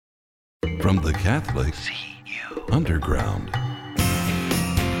from the Catholic Underground.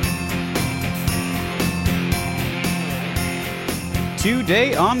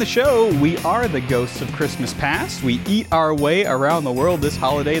 Today on the show, we are the ghosts of Christmas past. We eat our way around the world this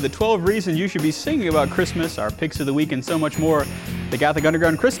holiday. The 12 reasons you should be singing about Christmas, our picks of the week, and so much more. The Catholic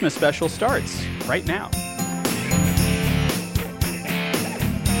Underground Christmas special starts right now.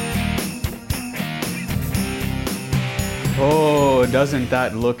 Oh, doesn't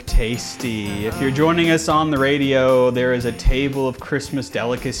that look tasty? If you're joining us on the radio, there is a table of Christmas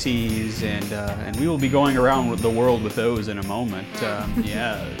delicacies, and we will be going around the world with those in a moment.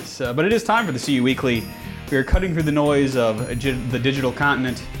 Yes, but it is time for the CU Weekly. We are cutting through the noise of the digital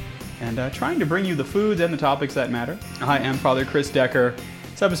continent and trying to bring you the foods and the topics that matter. I am Father Chris Decker.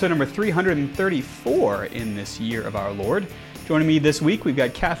 It's episode number 334 in this year of our Lord. Joining me this week, we've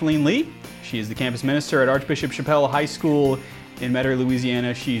got Kathleen Lee. She is the campus minister at Archbishop Chappelle High School in Metairie,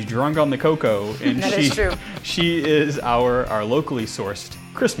 Louisiana. She's drunk on the cocoa, and that is true. She is our locally sourced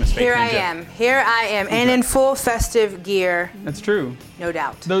Christmas fake ninja. Here I am, and in full festive gear. That's true. No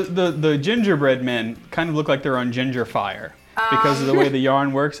doubt. The gingerbread men kind of look like they're on ginger fire. Because of the way the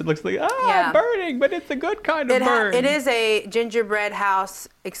yarn works, it looks like, burning, but it's a good kind of burn. It is a gingerbread house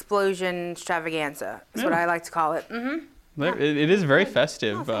explosion extravaganza. That's what I like to call it. Mm-hmm. It is very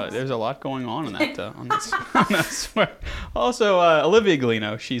festive. There's a lot going on in that on that swear. Also, Olivia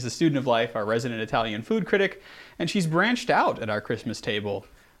Galino, she's a student of life, our resident Italian food critic, and she's branched out at our Christmas table,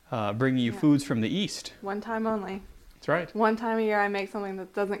 bringing you foods from the East. One time only. That's right. One time a year I make something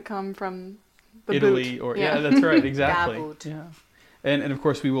that doesn't come from the Italy boot. that's right, exactly. Yeah. And of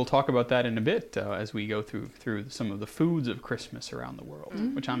course we will talk about that in a bit as we go through some of the foods of Christmas around the world,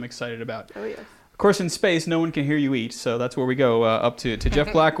 which I'm excited about. Oh yes. Of course, in space, no one can hear you eat, so that's where we go up to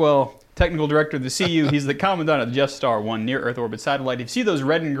Jeff Blackwell, technical director of the CU. He's the commandant of the Just Star 1 near-Earth orbit satellite. If you see those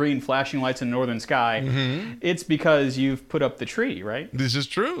red and green flashing lights in the northern sky, it's because you've put up the tree, right? This is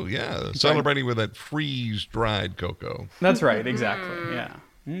true, yeah. Celebrating with that freeze-dried cocoa. That's right, exactly, yeah.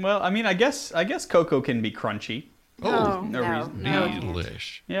 Well, I mean, I guess cocoa can be crunchy. Oh, no reason.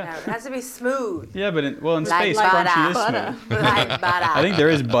 Delish. Yeah. No, it has to be smooth. Yeah, but in Like space, butter. crunchy is smooth. Like butter. I think there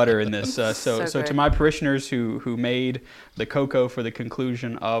is butter in this. So good. to my parishioners who made the cocoa for the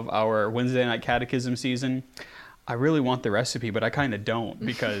conclusion of our Wednesday night catechism season, I really want the recipe, but I kind of don't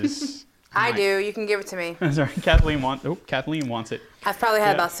because I do. You can give it to me. Sorry, Kathleen wants it. I've probably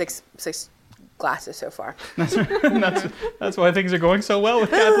had about six glasses so far. That's why things are going so well with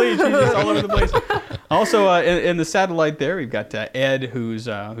Kathleen. She's just all over the place. Also, in the satellite there, we've got Ed, who's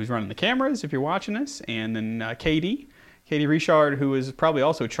running the cameras, if you're watching us, and then Katie Richard, who is probably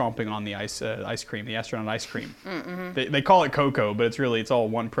also chomping on the ice cream, the astronaut ice cream. Mm-hmm. They call it cocoa, but it's all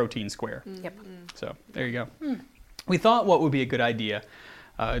one protein square. Yep. So there you go. We thought what would be a good idea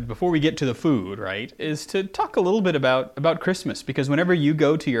before we get to the food, right, is to talk a little bit about Christmas, because whenever you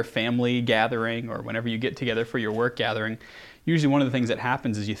go to your family gathering or whenever you get together for your work gathering, usually one of the things that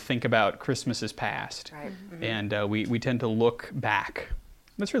happens is you think about Christmases past, right. And we tend to look back.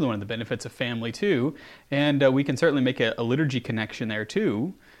 That's really one of the benefits of family too, and we can certainly make a liturgy connection there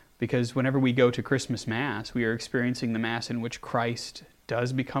too, because whenever we go to Christmas Mass, we are experiencing the Mass in which Christ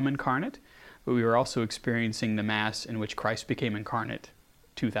does become incarnate, but we are also experiencing the Mass in which Christ became incarnate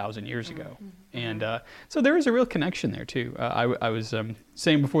 2,000 years ago. And so there is a real connection there too. I was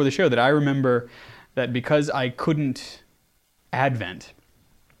saying before the show that I remember that because I couldn't Advent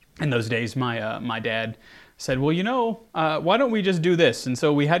in those days, my dad said, well, why don't we just do this? And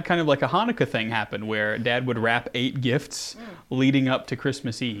so we had kind of like a Hanukkah thing happen where Dad would wrap 8 gifts leading up to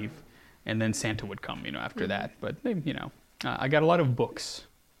Christmas Eve, and then Santa would come, after that. But, I got a lot of books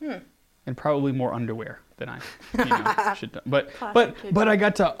and probably more underwear than I should do. But I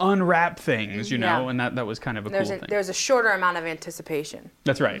got to unwrap things, and that was kind of a cool thing. There's a shorter amount of anticipation.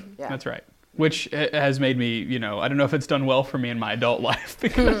 That's right. Yeah. That's right. Which has made me, I don't know if it's done well for me in my adult life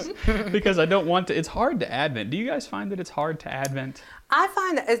because I don't want to. It's hard to Advent. Do you guys find that it's hard to Advent? I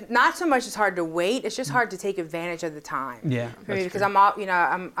find that it's not so much it's hard to wait. It's just hard to take advantage of the time. Yeah, for me, because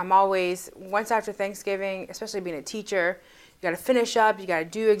I'm always once after Thanksgiving, especially being a teacher, you got to finish up. You got to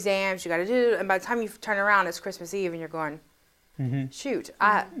do exams. You got to do, and by the time you turn around, it's Christmas Eve, and you're going, shoot,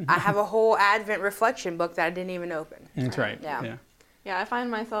 I have a whole Advent reflection book that I didn't even open. That's right. Yeah. Yeah, I find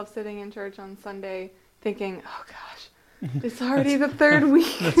myself sitting in church on Sunday thinking, oh gosh, it's already the third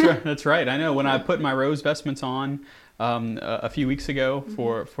week. That's right. I know when I put my rose vestments on a few weeks ago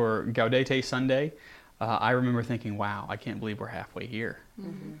for Gaudete Sunday, I remember thinking, wow, I can't believe we're halfway here.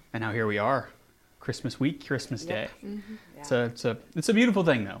 And now here we are. Christmas week, Christmas Day. Yeah. It's a beautiful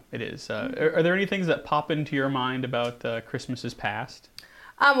thing, though. It is. Are there any things that pop into your mind about Christmases past?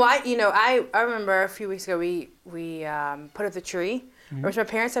 Well, I remember a few weeks ago we put up the tree. Which my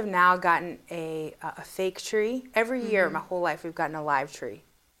parents have now gotten a fake tree. Every year, my whole life, we've gotten a live tree.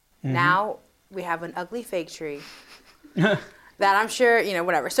 Now we have an ugly fake tree that I'm sure,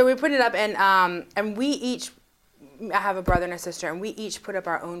 whatever. So we put it up, and we each, I have a brother and a sister, and we each put up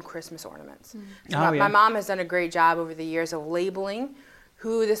our own Christmas ornaments. So my mom has done a great job over the years of labeling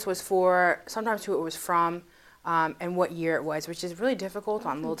who this was for, sometimes who it was from, and what year it was, which is really difficult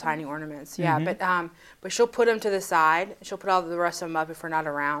on little tiny ornaments. Yeah, but she'll put them to the side. She'll put all the rest of them up if we're not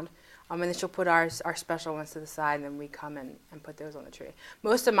around. And then she'll put our special ones to the side, and then we come and put those on the tree.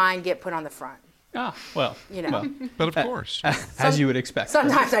 Most of mine get put on the front. Ah, well, but of course, as you would expect.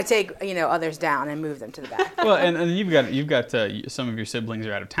 Sometimes I take others down and move them to the back. Well, and you've got some of your siblings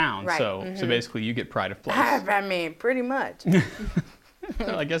are out of town, right. So basically you get pride of place. I mean, pretty much.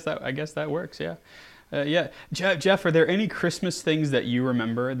 Well, I guess that works. Yeah. Yeah, Jeff, are there any Christmas things that you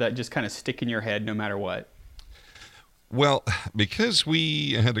remember that just kind of stick in your head no matter what? Well, because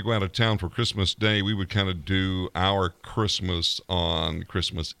we had to go out of town for Christmas Day, we would kind of do our Christmas on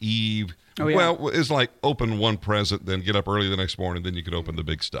Christmas Eve. Oh, yeah. Well, it's like open one present, then get up early the next morning, then you could open the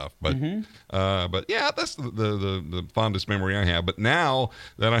big stuff. But but yeah, that's the fondest memory I have. But now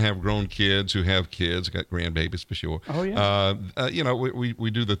that I have grown kids who have kids, I got grandbabies for sure. Oh yeah.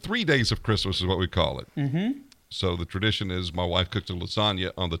 We do the 3 days of Christmas is what we call it. Mm-hmm. So the tradition is my wife cooks a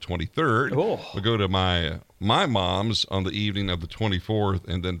lasagna on the 23rd. Oh. We go to my mom's on the evening of the 24th,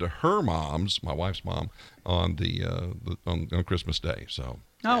 and then to her mom's, my wife's mom, on on Christmas Day. So.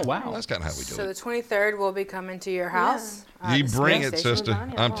 Oh wow. That's kind of how we do So it. the 23rd will be coming to your house. You bring it, station. sister.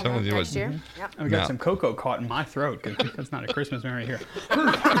 I'm telling you. Next year. Yep. I got some cocoa caught in my throat because that's not a Christmas memory here.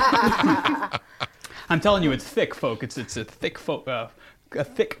 I'm telling you, it's thick, folk. It's a thick a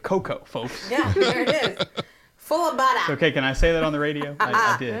thick cocoa, folks. Yeah, there it is. Full of butter. Okay, can I say that on the radio?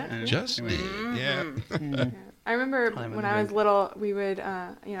 I did. Yeah. I remember when I was little, we would,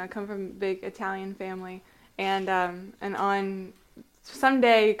 I come from a big Italian family, and on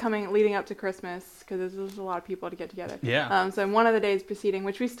someday leading up to Christmas, because there's a lot of people to get together. Yeah. So one of the days preceding,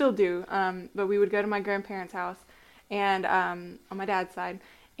 which we still do, but we would go to my grandparents' house, and on my dad's side,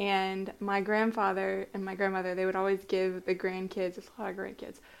 and my grandfather and my grandmother, they would always give the grandkids, there's a lot of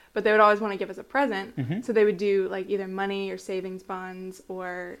grandkids, but they would always want to give us a present. Mm-hmm. So they would do like either money or savings bonds,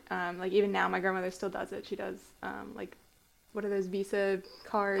 or like even now my grandmother still does it. She does like, what are those Visa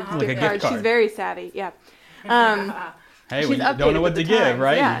cards, like gift a cards. gift card. She's very savvy. Yeah. Hey, when you don't know what to give,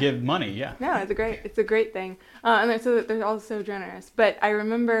 right? Yeah. You give money, yeah. No, it's a great thing. And so they're all so generous. But I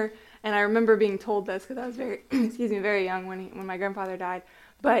remember being told this because I was very young when my grandfather died.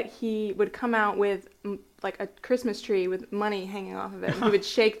 But he would come out with like a Christmas tree with money hanging off of it. And he would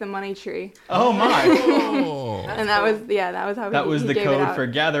shake the money tree. Oh my! And that was how that was he the gave code it out. for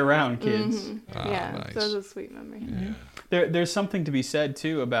gather round, kids. Mm-hmm. Nice. So it was a sweet memory. Yeah. There's something to be said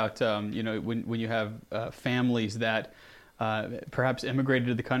too about when you have families that perhaps immigrated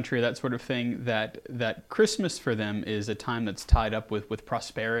to the country, that sort of thing, that Christmas for them is a time that's tied up with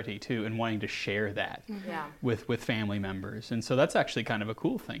prosperity too, and wanting to share that with family members. And so that's actually kind of a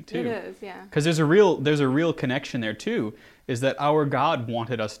cool thing too. It is, yeah. Because there's a real connection there too, is that our God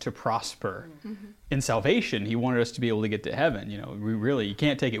wanted us to prosper in salvation. He wanted us to be able to get to heaven. You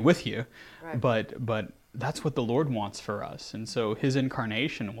can't take it with you, right. but that's what the Lord wants for us. And so his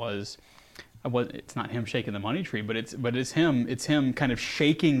incarnation was, it's not him shaking the money tree, but it's him kind of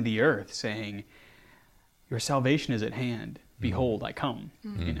shaking the earth, saying, your salvation is at hand. Behold, I come.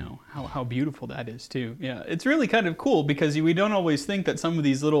 Mm-hmm. How beautiful that is too. Yeah, it's really kind of cool because we don't always think that some of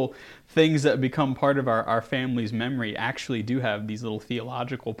these little things that become part of our family's memory actually do have these little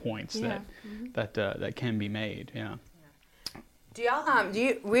theological points that can be made. Yeah. Do y'all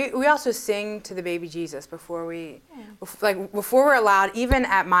we also sing to the baby Jesus before we're allowed, even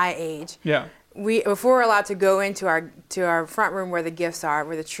at my age. Yeah. Before we're allowed to go into our front room where the gifts are,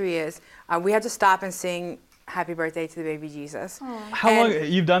 where the tree is, we have to stop and sing Happy Birthday to the baby Jesus. How long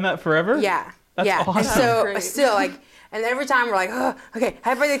you've done that forever? Yeah. That's awesome. And so Great. still and every time we're like, oh, okay,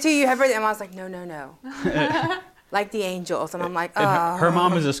 happy birthday to you, happy birthday. And I was like, no. Like the angels, and I'm like, oh. Her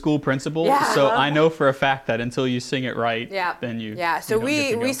mom is a school principal, so I know for a fact that until you sing it right, then you. Yeah, so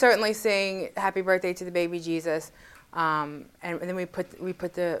you we certainly sing Happy Birthday to the baby Jesus, and then we put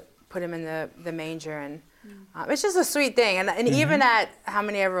him in the manger, and it's just a sweet thing. And even at how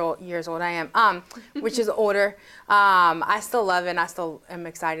many ever years old I am, which is older, I still love it, and I still am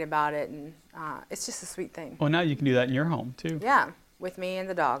excited about it, and it's just a sweet thing. Well, now you can do that in your home too. Yeah, with me and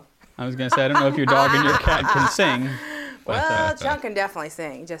the dog. I was going to say, I don't know if your dog and your cat can sing. But, well, John can definitely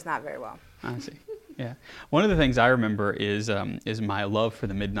sing, just not very well. I see. Yeah. One of the things I remember is my love for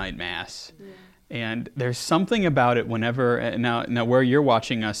the midnight mass. Yeah. And there's something about it whenever, now where you're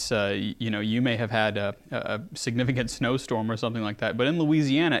watching us, you may have had a significant snowstorm or something like that. But in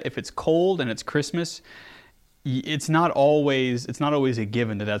Louisiana, if it's cold and it's Christmas, it's not always a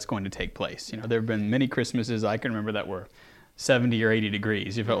given that that's going to take place. There have been many Christmases I can remember that were 70 or 80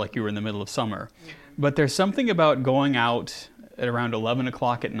 degrees. You felt like you were in the middle of summer. But there's something about going out at around 11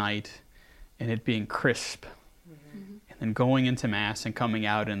 o'clock at night and it being crisp. And going into Mass and coming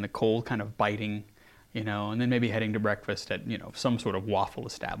out in the cold kind of biting, and then maybe heading to breakfast at, some sort of waffle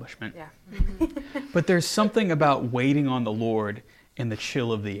establishment. Yeah. But there's something about waiting on the Lord in the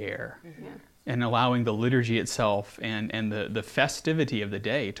chill of the air and allowing the liturgy itself and the festivity of the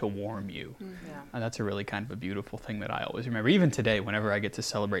day to warm you. Yeah. That's a really kind of a beautiful thing that I always remember. Even today, whenever I get to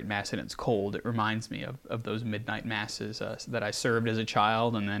celebrate Mass and it's cold, it reminds me of those midnight Masses that I served as a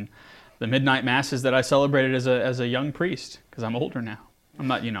child, and then the midnight Masses that I celebrated as a young priest, because I'm older now. I'm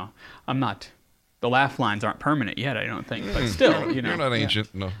not, the laugh lines aren't permanent yet, I don't think, but still, You're not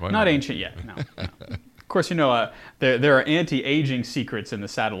ancient. No, why not ancient yet, no. Of course, there are anti-aging secrets in the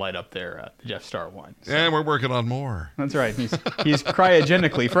satellite up there, the Jeff Star one. So. And we're working on more. That's right. He's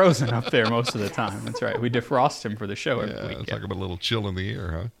cryogenically frozen up there most of the time. That's right. We defrost him for the show every week. It's like a little chill in the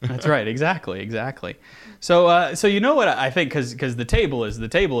air, huh? That's right. Exactly. So you know what I think, because the table is the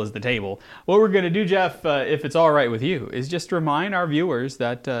table. What we're going to do, Jeff, if it's all right with you, is just remind our viewers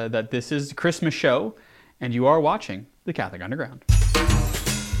that this is a Christmas show, and you are watching the Catholic Underground.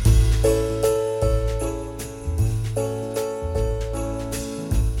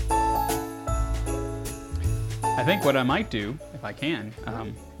 I think what I might do, if I can,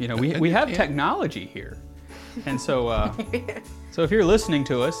 we have technology here, and so so if you're listening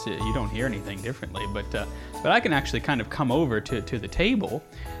to us, you don't hear anything differently, but I can actually kind of come over to the table,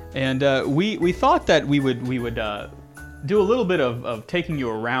 and we thought that we would do a little bit of taking you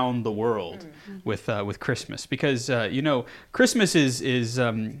around the world with Christmas, because Christmas is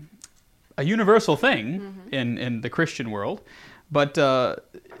a universal thing in the Christian world, but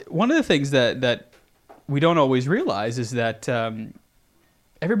one of the things that we don't always realize is that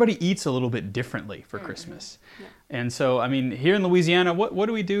everybody eats a little bit differently for Christmas. Yeah. And so, here in Louisiana, what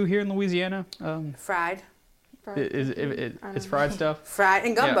do we do here in Louisiana? Fried. It's fried stuff? Fried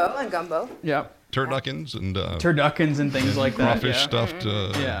and gumbo. Yeah. Turduckens and things like that. Crawfish stuffed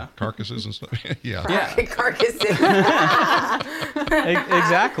carcasses and stuff. Carcasses.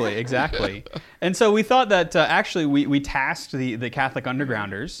 Exactly. And so we thought that actually we tasked the Catholic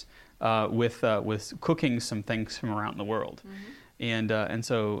Undergrounders with cooking some things from around the world, and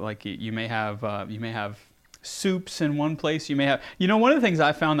so like you may have soups in one place. You may have one of the things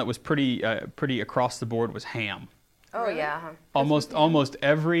I found that was pretty across the board was ham. Oh yeah. Almost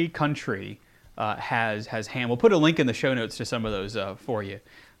every country has ham. We'll put a link in the show notes to some of those for you,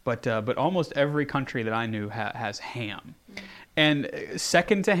 but almost every country that I knew has ham, and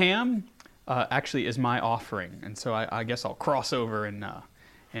second to ham actually is my offering, and so I guess I'll cross over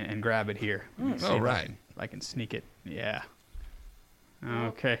and grab it here. Oh, right. If I can sneak it. Yeah.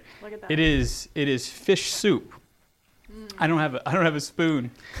 Okay. Look at that. It is fish soup. I don't have a spoon.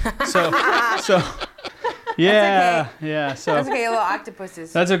 So yeah. So that's okay. Little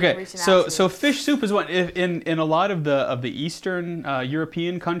octopuses. That's okay. So fish soup is what in a lot of the Eastern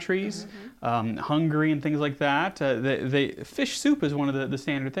European countries, Hungary and things like that. Fish soup is one of the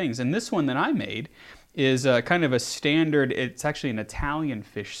standard things, and this one that I made is kind of a standard. It's actually an Italian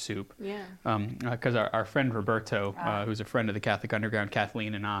fish soup. Yeah. Because our friend Roberto, who's a friend of the Catholic Underground,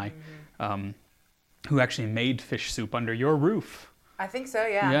 Kathleen and I, who actually made fish soup under your roof. I think so,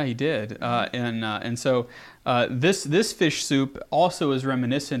 yeah. Yeah, he did. And so this fish soup also is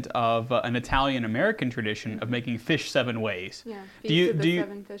reminiscent of an Italian-American tradition of making fish 7 ways. Yeah, do of the you,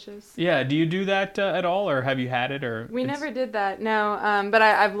 7 fishes. Yeah, do you do that at all, or have you had it? Or we never did that, no. But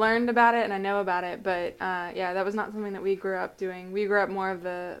I've learned about it and I know about it. But that was not something that we grew up doing. We grew up more of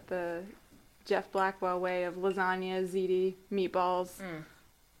the Jeff Blackwell way of lasagna, ziti, meatballs.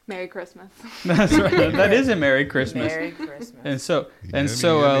 Merry Christmas. That's right. That is a Merry Christmas. Merry Christmas. And so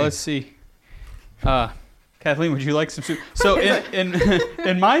let's see. Kathleen, would you like some soup? So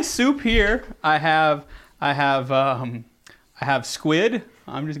in my soup here, I have squid.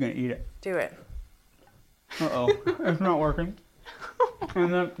 I'm just gonna eat it. Do it. It's not working.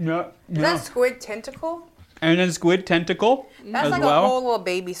 And then, Is that squid tentacle? And then squid tentacle. That's as like well. a whole little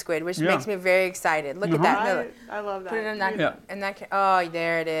baby squid, which makes me very excited. Look at that. No, I love that. put it in that. Oh,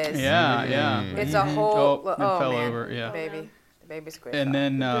 there it is. Yeah. It's a whole. It fell man. over. Yeah. Baby squid. And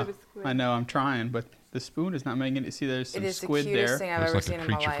then Baby squid. I know I'm trying, but The spoon is not making it. See, there's some It is the squid cutest there. thing I've Looks ever like seen a in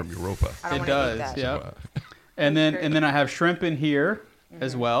my creature life. from Europa. I don't It want does, to eat that. yeah. So, And That's then great. I have shrimp in here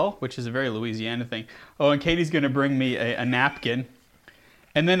as well, which is a very Louisiana thing. Oh, and Katie's going to bring me a napkin.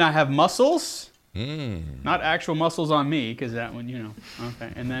 And then I have mussels. Not actual mussels on me, because that one,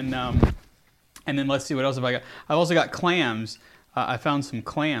 Okay. And then let's see, what else have I got? I've also got clams. I found some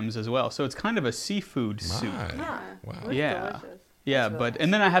clams as well. So it's kind of a seafood soup. Yeah. Wow. Looks Yeah. delicious. Yeah, That's but really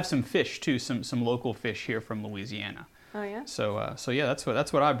and then I have some fish too, some local fish here from Louisiana. Oh yeah. So yeah, that's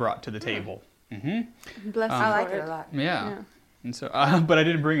what I brought to the table. Bless I you like for it a lot. Yeah. And so, but I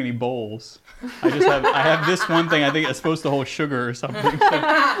didn't bring any bowls. I have this one thing. I think it's supposed to hold sugar or something.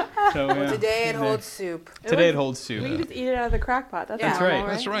 So, yeah. Today it holds soup. Today it holds soup. We can just eat it out of the crock pot. That's, That's normal, right.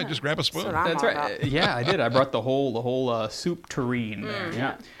 That's right. Just grab a spoon. That's what I'm That's all right. about. Yeah, I did. I brought the whole soup tureen there.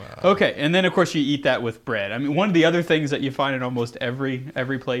 Yeah. Okay, and then of course you eat that with bread. I mean, one of the other things that you find in almost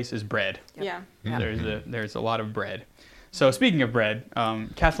every place is bread. Yeah. There's a lot of bread. So speaking of bread,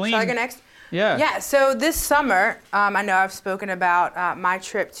 Kathleen. Shall I go next? Yeah. Yeah, so this summer, I know I've spoken about my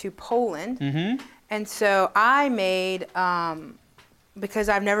trip to Poland. Mm-hmm. And so I made, because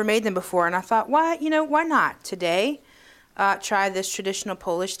I've never made them before, and I thought, why not today try this traditional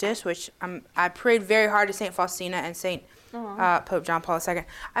Polish dish, which I prayed very hard to St. Faustina and St. Pope John Paul II.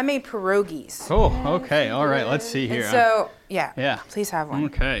 I made pierogies. Oh, okay. All right. Let's see here. And so, yeah, Yeah. please have one.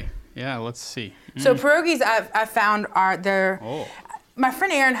 Okay. Yeah. Let's see. So pierogies I found they're, Oh. my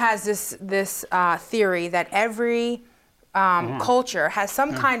friend Aaron has this theory that every culture has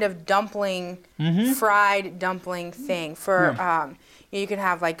some kind of dumpling, fried dumpling thing. For you can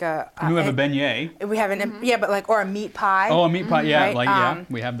have like a. You have a beignet. We have an but or a meat pie. Oh, a meat pie. Yeah. Right,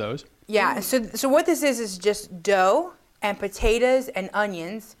 We have those. Yeah. So what this is just dough and potatoes and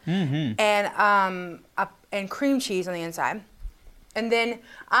onions and cream cheese on the inside, and then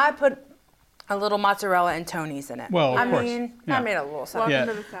I put a little mozzarella and Tony's in it. Well, of course. Yeah. I made a little something. Welcome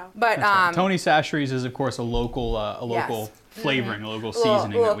Yeah. to the South. But Tony Sacheries is, of course, a local flavoring, a local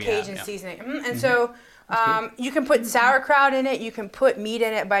seasoning little that we Cajun have. seasoning. And so you can put sauerkraut in it. You can put meat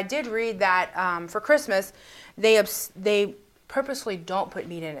in it. But I did read that for Christmas, they purposely don't put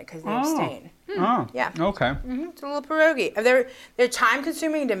meat in it because they abstain. Oh. Yeah. Okay. It's a little pierogi. They're time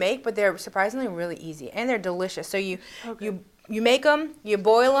consuming to make, but they're surprisingly really easy and they're delicious. So you make them, you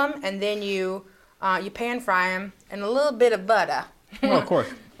boil them, and then you pan fry them in a little bit of butter. Well, of course.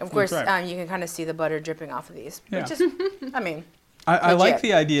 Of course, That's right. you can kind of see the butter dripping off of these. Yeah. But just, I mean, I like legit.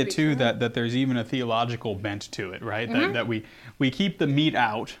 the idea too that there's even a theological bent to it, right? That we keep the meat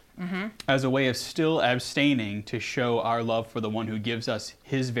out as a way of still abstaining to show our love for the one who gives us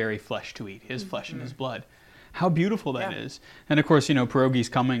his very flesh to eat, his flesh and his blood. How beautiful that is! And of course,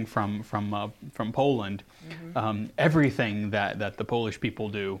 pierogies coming from Poland. Everything that the Polish people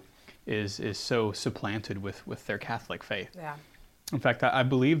do is so supplanted with their Catholic faith. yeah. In fact, I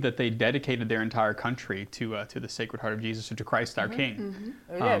believe that they dedicated their entire country to the Sacred Heart of Jesus, or to Christ our King.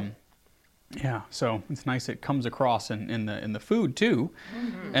 We did. Yeah, so it's nice it comes across in the food too.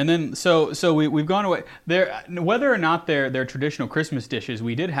 And then so we've gone away there. Whether or not they're traditional Christmas dishes,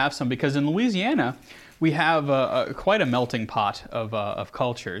 we did have some, because in Louisiana we have quite a melting pot of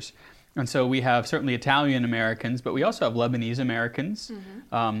cultures. And so we have certainly Italian Americans, but we also have Lebanese Americans,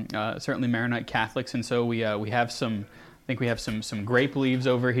 certainly Maronite Catholics, and so we have some. I think we have some grape leaves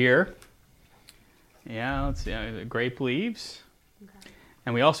over here. Yeah, let's see, grape leaves. Okay.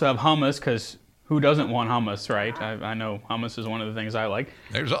 And we also have hummus, because who doesn't want hummus, right? I know hummus is one of the things I like.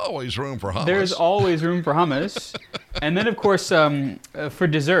 There's always room for hummus. There's always room for hummus. And then, of course, for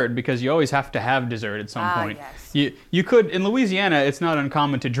dessert, because you always have to have dessert at some point. Yes. You could, in Louisiana, it's not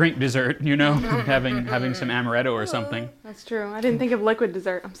uncommon to drink dessert, having some amaretto or something. That's true. I didn't think of liquid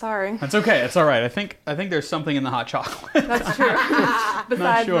dessert. I'm sorry. That's okay. It's all right. I think there's something in the hot chocolate. That's true.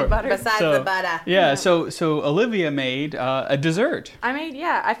 Besides sure. the butter. Besides So- the butter. Yeah. So Olivia made a dessert.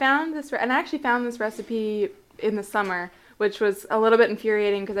 I found this, and I actually found this recipe in the summer, which was a little bit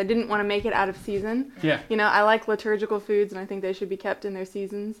infuriating because I didn't want to make it out of season. Yeah. I like liturgical foods, and I think they should be kept in their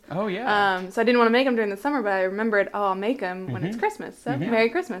seasons. Oh yeah. So I didn't want to make them during the summer, but I remembered, I'll make them when it's Christmas. So Merry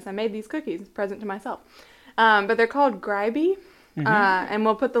Christmas. I made these cookies, present to myself. But they're called gryby, and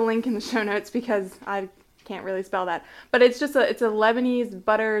we'll put the link in the show notes because I can't really spell that. But it's a Lebanese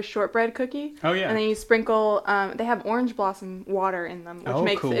butter shortbread cookie. Oh yeah. And then you sprinkle, they have orange blossom water in them, which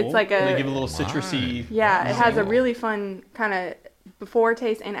makes cool. it's like They give a little citrusy. yeah, it has a really fun kind of before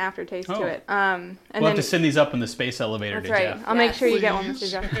taste and after taste to it. And We'll have to send these up in the space elevator. that's to right. Jeff. I'll make Yes. sure you get one, Mr.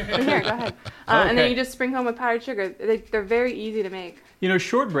 Jeff. But here, go ahead. And Okay. then you just sprinkle them with powdered sugar. They're very easy to make.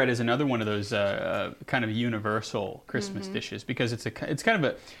 Shortbread is another one of those kind of universal Christmas dishes, because it's kind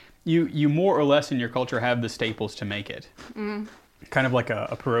of you more or less in your culture have the staples to make it. Kind of like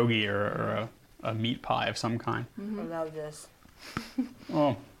a pierogi or a meat pie of some kind. I love this.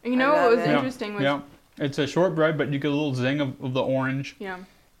 Oh, You know I what love was it. interesting was yeah. It's a shortbread, but you get a little zing of the orange. yeah,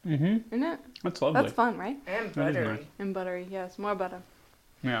 Mm-hmm. isn't it? That's lovely. That's fun, right? And That is buttery. nice. And buttery, yes, more butter.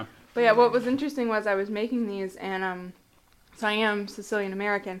 Yeah. But yeah, what was interesting was I was making these, and so I am Sicilian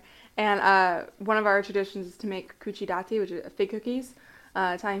American, and one of our traditions is to make cucci dati, which is fig cookies,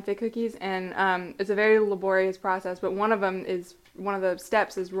 Italian fig cookies, and it's a very laborious process. But one of the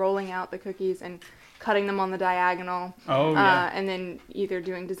steps is rolling out the cookies and cutting them on the diagonal, Oh, yeah. and then either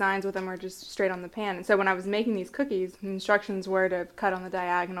doing designs with them or just straight on the pan. And so when I was making these cookies, the instructions were to cut on the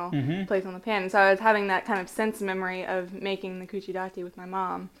diagonal, Mhm. place on the pan. And so I was having that kind of sense memory of making the cucci dati with my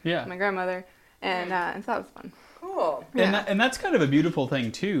mom, Yeah. my grandmother, and so that was fun. Cool. And, and that's kind of a beautiful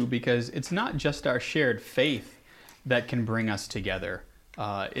thing, too, because it's not just our shared faith that can bring us together.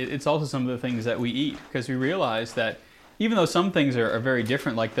 It's also some of the things that we eat, because we realize that even though some things are very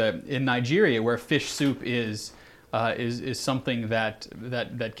different, like in Nigeria, where fish soup is something that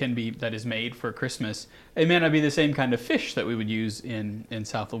is made for Christmas, it may not be the same kind of fish that we would use in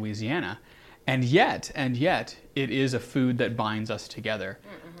South Louisiana, and yet it is a food that binds us together.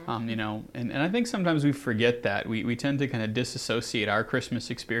 You know, and I think sometimes we forget that we tend to kind of disassociate our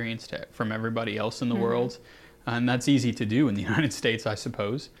Christmas experience from everybody else in the world, and that's easy to do in the United States, I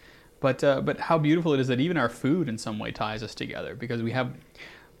suppose. But how beautiful it is that even our food in some way ties us together, because we have,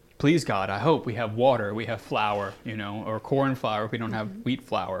 please God, I hope we have water, we have flour, you know, or corn flour if we don't have wheat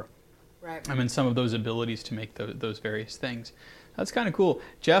flour. Right. I mean, some of those abilities to make those various things. That's kind of cool.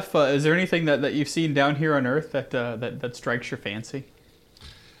 Jeff, is there anything that you've seen down here on Earth that strikes your fancy?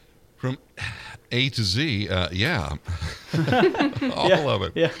 From A to Z, yeah, all of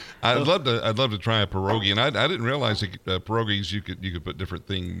it. Yeah. I'd love to try a pierogi, and I didn't realize that pierogies you could put different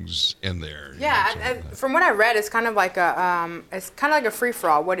things in there. Yeah, from what I read, it's kind of like a free for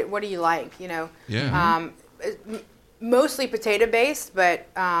all. What do you like? You know. Yeah. Mostly potato based, but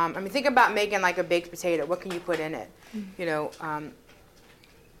I mean, think about making like a baked potato. What can you put in it? You know,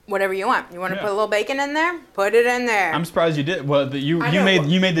 whatever you want. You want to Yeah. put a little bacon in there? Put it in there. I'm surprised you did. Well, you know.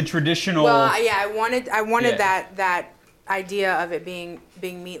 made the traditional. Well, yeah, I wanted Yeah. that idea of it being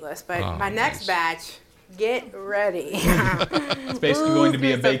meatless. But Oh, my next nice. batch, get ready. It's basically going to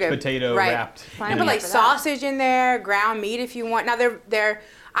be a It's so baked good. potato Right. wrapped. You Fine. can in put like for that. sausage in there, ground meat if you want. Now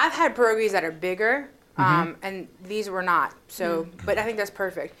I've had pierogies that are bigger, and these were not. So, but I think that's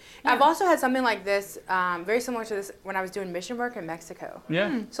perfect. I've also had something like this, very similar to this when I was doing mission work in Mexico.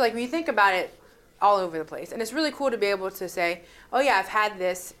 Yeah. So like when you think about it, all over the place, and it's really cool to be able to say, oh yeah, I've had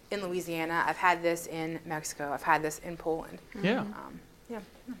this in Louisiana, I've had this in Mexico, I've had this in Poland. Yeah. Yeah.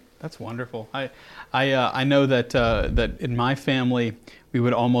 That's wonderful. I know that that in my family we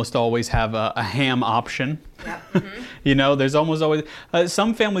would almost always have a ham option. Yeah. You know, there's almost always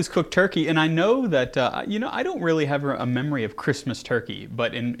some families cook turkey, and I know that you know, I don't really have a memory of Christmas turkey,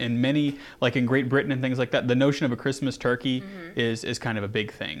 but in many, like in Great Britain and things like that, the notion of a Christmas turkey is kind of a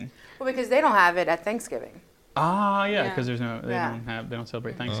big thing. Well, because they don't have it at Thanksgiving. Ah, yeah, Yeah. because they Yeah. don't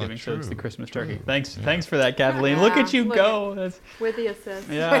celebrate Thanksgiving, so it's the true, Christmas true. turkey. Thanks for that, Kathleen. Look at you Look go. That's, With the assist.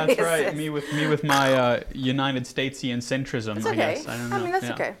 yeah, that's Yes, right. yes. Me with my United Statesian centrism. It's I okay. guess. I don't know. mean, that's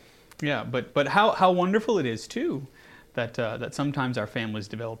Yeah. okay. Yeah, but how wonderful it is too, that sometimes our families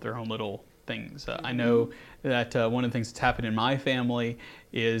develop their own little things. I know that one of the things that's happened in my family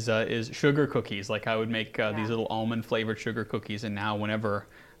is sugar cookies. Like I would make these little almond flavored sugar cookies, and now whenever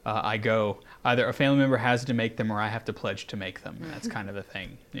I go, either a family member has to make them or I have to pledge to make them. That's kind of the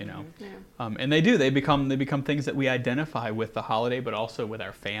thing, you know. Yeah. And they become things that we identify with the holiday, but also with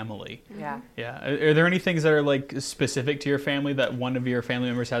our family. Yeah. Yeah. Are there any things that are like specific to your family that one of your family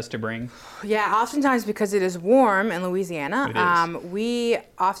members has to bring? Yeah, oftentimes because it is warm in Louisiana, It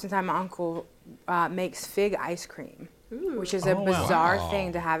oftentimes my uncle makes fig ice cream, which is a Oh, wow. bizarre Wow.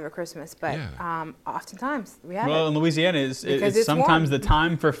 thing to have at Christmas. But Yeah. oftentimes we have Well, it. in Louisiana, Because it's sometimes warm. the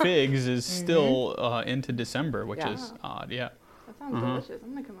time for figs is still into December, which Yeah. is odd. Yeah. That sounds delicious.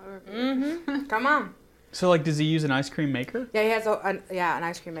 I'm gonna come over. For this. Come on. So, like, does he use an ice cream maker? Yeah, he has an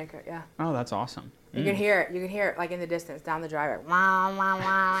ice cream maker. Yeah, Oh, that's awesome. you can hear it. You can hear it like in the distance down the driveway. Wah, wah,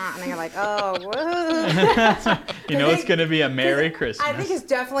 wah, and then you're like, oh, whoa. You know, it's going to be a Merry Christmas. I think it's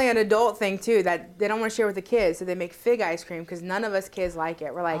definitely an adult thing too that they don't want to share with the kids, so they make fig ice cream because none of us kids like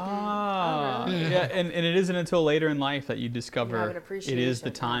it. We're like, Ah, yeah, and it isn't until later in life that you have discover an it is the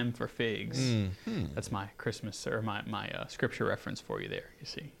appreciation. time for figs. Mm-hmm. That's my Christmas or my scripture reference for you there. You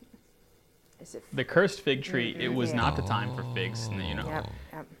see, is it? the cursed fig tree. It was Yeah. not the time for figs, you know. Yep,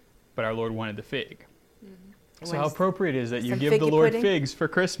 yep. But our Lord wanted the fig. So how appropriate is that you Some give the figgy Lord pudding? figs for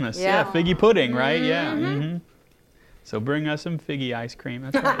Christmas? Yeah. Figgy pudding, right? Yeah. Mm-hmm. So bring us some figgy ice cream.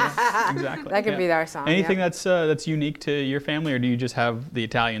 That's right. Yeah. Exactly. That could yeah. be our song. Anything yeah. that's unique to your family, or do you just have the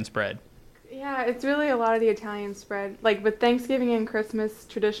Italian spread? Yeah, it's really a lot of the Italian spread. Like with Thanksgiving and Christmas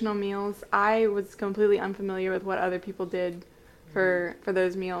traditional meals, I was completely unfamiliar with what other people did for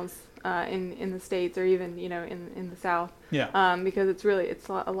those meals in the States, or even in the South. Yeah. Because it's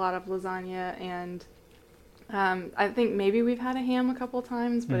a lot of lasagna, and I think maybe we've had a ham a couple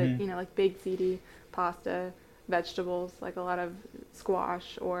times, but like big seedy pasta, vegetables, like a lot of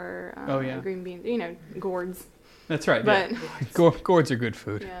squash or green beans, gourds. That's right. But gourds are good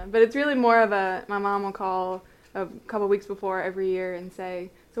food. yeah, but it's really more of my mom will call a couple weeks before every year and say,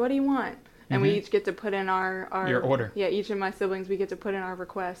 so what do you want? And we each get to put in our your order. Yeah, each of my siblings, we get to put in our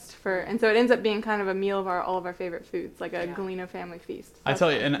request and so it ends up being kind of a meal of all of our favorite foods, like a Galeno family feast. So I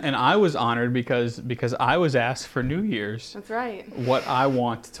tell you, and I was honored because I was asked for New Year's that's right. what I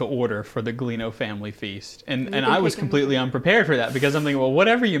want to order for the Galeno family feast, and can I was pick completely unprepared for that, because I'm thinking, well,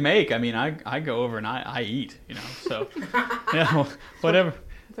 whatever you make, I mean, I go over and I eat, so yeah, well, whatever.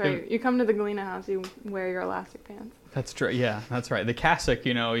 That's right. You come to the Galeno house, you wear your elastic pants. That's true. Yeah, that's right. The cassock,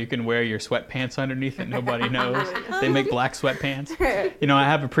 you can wear your sweatpants underneath it. Nobody knows. They make black sweatpants. I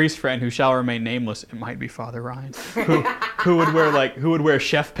have a priest friend who shall remain nameless. It might be Father Ryan, who would wear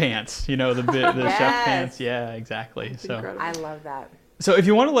chef pants. The Yes. chef pants. Yeah, exactly. It's So incredible. I love that. So if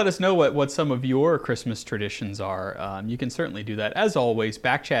you want to let us know what some of your Christmas traditions are, you can certainly do that. As always,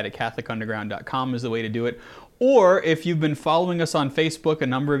 backchat@catholicunderground.com is the way to do it. Or if you've been following us on Facebook, a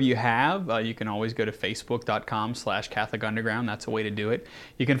number of you have, you can always go to facebook.com/CatholicUnderground. That's a way to do it.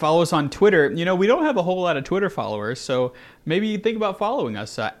 You can follow us on Twitter. We don't have a whole lot of Twitter followers, so maybe you think about following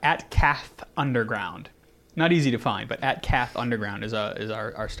us at Cath Underground. Not easy to find, but at Cath Underground is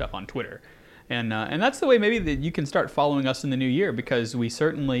our stuff on Twitter. And that's the way maybe that you can start following us in the new year, because we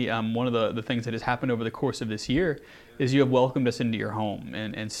certainly, one of the things that has happened over the course of this year is you have welcomed us into your home,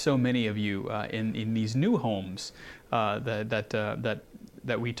 and so many of you in these new homes that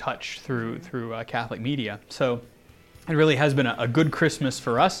we touch through Catholic media. So it really has been a good Christmas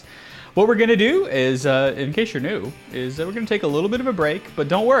for us. What we're going to do is, in case you're new, is we're going to take a little bit of a break, but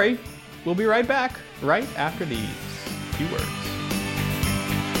don't worry, we'll be right back right after these few words.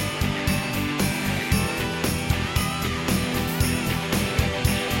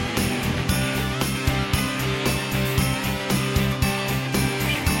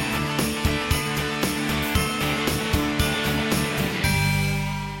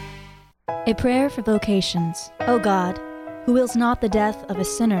 A prayer for vocations. O God, who wills not the death of a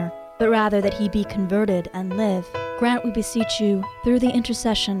sinner, but rather that he be converted and live, grant, we beseech you, through the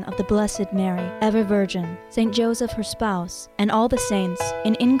intercession of the Blessed Mary, ever Virgin, Saint Joseph her spouse, and all the saints,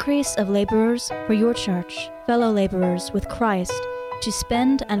 an increase of laborers for your church, fellow laborers with Christ, to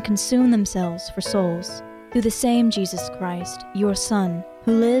spend and consume themselves for souls. Through the same Jesus Christ, your Son,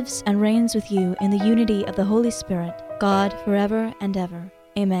 who lives and reigns with you in the unity of the Holy Spirit, God, forever and ever.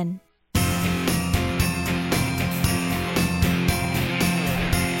 Amen.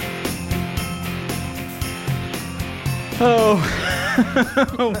 Oh,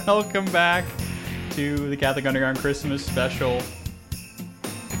 welcome back to the Catholic Underground Christmas special.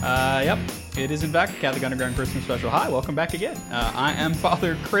 Yep, it is in fact the Catholic Underground Christmas special. Hi, welcome back again. I am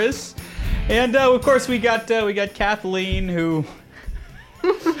Father Chris, and of course we got Kathleen, who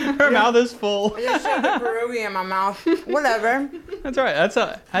her mouth is full. I just shoved a pierogi in my mouth. Whatever. That's all right.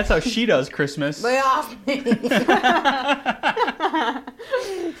 That's how she does Christmas. Lay off me.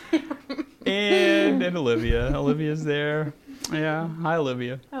 And Olivia. Olivia's there. Yeah. Hi,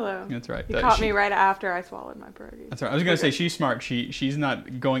 Olivia. Hello. That's right. You caught me right after I swallowed my pierogi. That's right. I was going to say she's smart. She's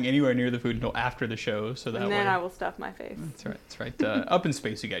not going anywhere near the food until after the show, so that And then way. I will stuff my face. That's right. That's right. Up in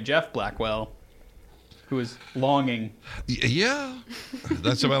space, we got Jeff Blackwell, who is longing. Yeah,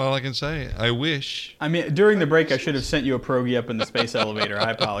 that's about all I can say. I wish. I mean, during the break, I should have sent you a pierogi up in the space elevator.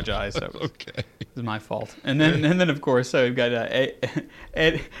 I apologize. That was, Okay. it was my fault. And then of course, we've got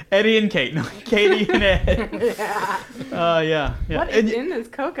Eddie and Kate. No, Katie and Ed. Yeah. What And is in this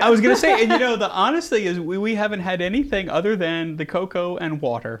cocoa? I was gonna say, and the honest thing is, we haven't had anything other than the cocoa and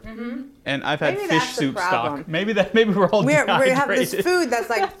water. Mm-hmm. And I've had Maybe fish that's the soup problem. stock. Maybe we're all We have dehydrated. this food that's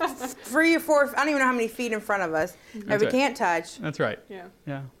like 3 or 4. I don't even know how many feet in front of us that we right. can't touch. That's right. Yeah.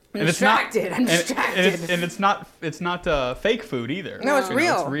 Yeah. I'm distracted. I'm distracted. And it's not fake food either. No, it's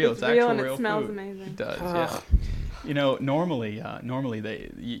real. It's real. It's It's real actual and it real smells food. amazing. It does. Yeah. Normally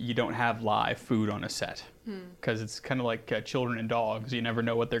you don't have live food on a set because it's kind of like children and dogs. You never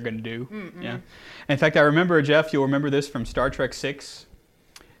know what they're going to do. Yeah. In fact, I remember, Jeff, you'll remember this from Star Trek VI.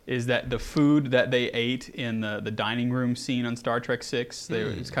 is that the food that they ate in the dining room scene on Star Trek VI,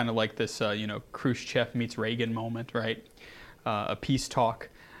 it's kind of like this, Khrushchev meets Reagan moment, right? A peace talk.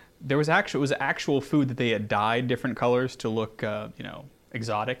 It was actual food that they had dyed different colors to look,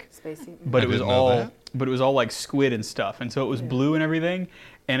 exotic. Spacey. But I it was didn't know all, that. but it was all like squid and stuff, and so it was blue and everything.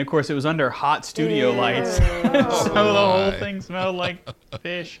 And of course, it was under hot studio lights, so the whole my. thing smelled like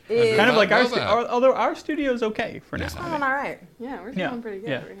fish. Ew. Kind of like Did not know that. although our studio's okay for now. Smelling all right. Yeah, we're Yeah, smelling pretty good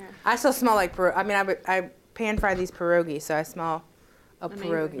yeah. over here. I still smell like I pan fry these pierogies, so I smell of Amazing.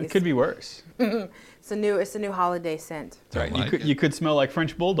 pierogies. It could be worse. It's a new holiday scent. That's right. like You could smell like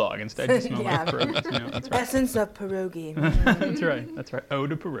French bulldog instead. You smell Yeah. like pierogies. That's right. Essence of pierogi. That's right. That's right. Eau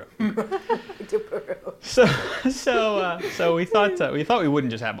de Peru. So we thought we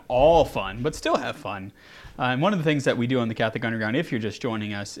wouldn't just have all fun, but still have fun. And one of the things that we do on the Catholic Underground, if you're just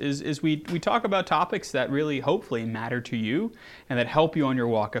joining us, is we talk about topics that really, hopefully, matter to you and that help you on your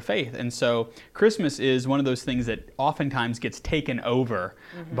walk of faith. And so Christmas is one of those things that oftentimes gets taken over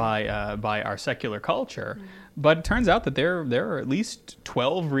by our secular culture. But it turns out that there are at least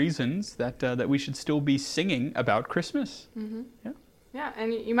 12 reasons that we should still be singing about Christmas. Yeah. Yeah,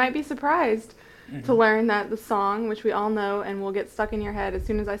 and you might be surprised to learn that the song, which we all know and will get stuck in your head as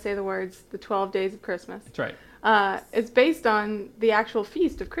soon as I say the words, the 12 Days of Christmas, That's right. it's based on the actual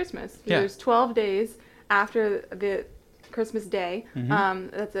feast of Christmas. Yeah. There's 12 days after the Christmas day.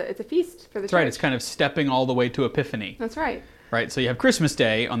 It's a feast for the That's church. right. It's kind of stepping all the way to Epiphany. That's right. Right, so you have Christmas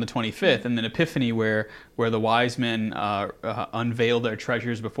Day on the 25th, and then Epiphany, where the wise men unveil their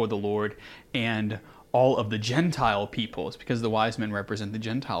treasures before the Lord, and all of the Gentile peoples, because the wise men represent the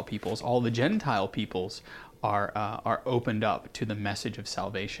Gentile peoples, all the Gentile peoples are opened up to the message of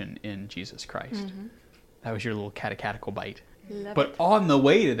salvation in Jesus Christ. That was your little catechetical bite. Love But it. on the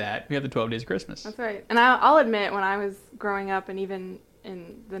way to that, we have the 12 Days of Christmas. That's right. And I'll admit, when I was growing up, and even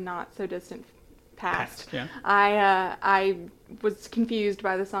in the not so distant past, Yeah. I was confused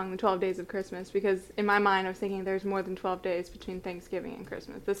by the song "The 12 Days of Christmas" because in my mind I was thinking there's more than 12 days between Thanksgiving and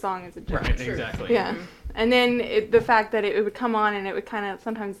Christmas. The song is a joke. Right, exactly. Yeah. And then the fact that it would come on and it would kind of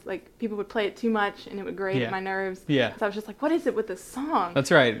sometimes like people would play it too much and it would grate Yeah. at my nerves. Yeah. So I was just like, what is it with this song?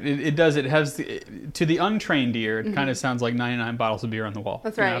 That's right. It does. It has to the untrained ear. It kind of sounds like 99 bottles of beer on the wall.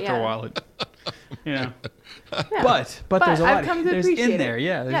 That's You know, right, After yeah. a while, it, Yeah. but there's a lot. I've come to There's appreciate in there. it.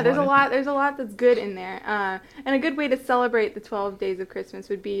 Yeah. There's a lot. There's a lot that's good in there. And a good way to celebrate the 12 days of Christmas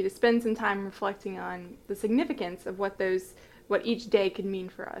would be to spend some time reflecting on the significance of what each day could mean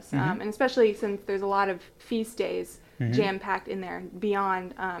for us. And especially since there's a lot of feast days jam-packed in there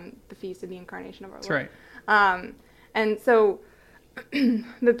beyond the Feast of the Incarnation of our That's Lord. right. And so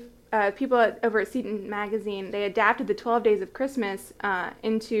the people over at Seton Magazine, they adapted the 12 Days of Christmas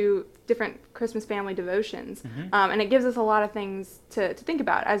into different Christmas family devotions. And it gives us a lot of things to think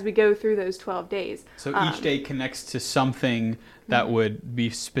about as we go through those 12 days. So each day connects to something that would be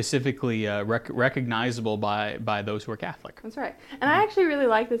specifically recognizable by those who are Catholic. That's right. And I actually really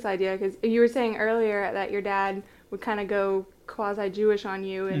like this idea because you were saying earlier that your dad would kind of go quasi-Jewish on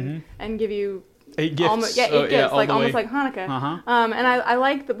you and give you 8 gifts. almost, yeah, 8 Oh, gifts, all like the almost way. like Hanukkah. Uh-huh. And I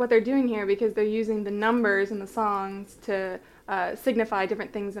like what they're doing here because they're using the numbers and the songs to signify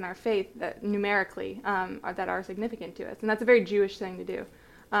different things in our faith that numerically that are significant to us, and that's a very Jewish thing to do.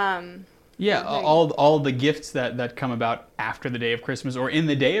 Yeah, very- all the gifts that come about after the day of Christmas or in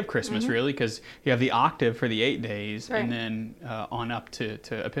the day of Christmas, really, because you have the octave for the 8 days, Right. and then on up to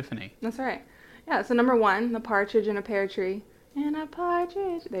Epiphany. That's right. Yeah. So number 1, the partridge in a pear tree. In a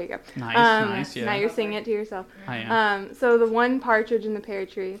partridge. There you go. Nice, nice, yeah. Now you're singing it to yourself. I am. So the one partridge in the pear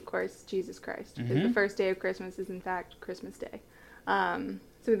tree, of course, Jesus Christ. Because the first day of Christmas is in fact Christmas Day.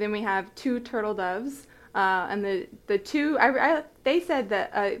 So then we have 2 turtle doves. And the two, they said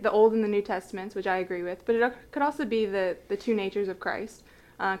that the Old and the New Testaments, which I agree with, but it could also be the 2 natures of Christ.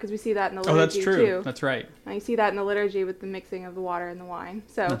 Because we see that in the liturgy Oh, that's true. too. That's right. You see that in the liturgy with the mixing of the water and the wine.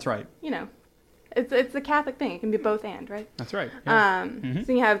 So That's right. It's a Catholic thing. It can be both and, right? That's right. Yeah.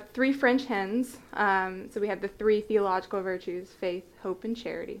 So you have 3 French hens. So we have the 3 theological virtues: faith, hope, and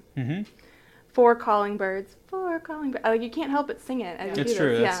charity. 4 calling birds. 4 calling birds. Like you can't help but sing it as you It's do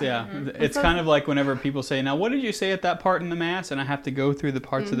true. this. That's, It's so- kind of like whenever people say, "Now, what did you say at that part in the Mass?" and I have to go through the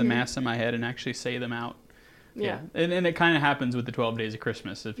parts of the Mass in my head and actually say them out. Yeah. And it kind of happens with the 12 Days of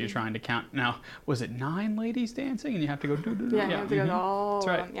Christmas if you're trying to count. Now, was it 9 ladies dancing? And you have to go do. Yeah, you have to go to all That's of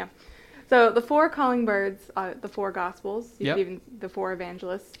right. them. Yeah. So the 4 calling birds, the 4 Gospels, Yep. even the 4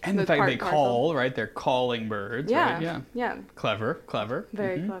 evangelists. And the so fact part they and parcel. call, right? They're calling birds, Yeah. right? Yeah. Yeah. Clever.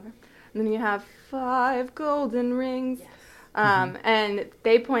 Very clever. And then you have 5 golden rings. And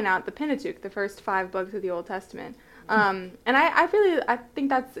they point out the Pentateuch, the first 5 books of the Old Testament. And I think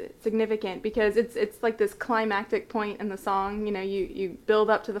that's significant because it's like this climactic point in the song. You know, you build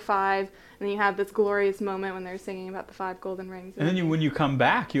up to the 5, and then you have this glorious moment when they're singing about the 5 golden rings. And then when you come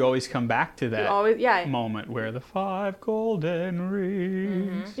back, you always come back to that moment where the 5 golden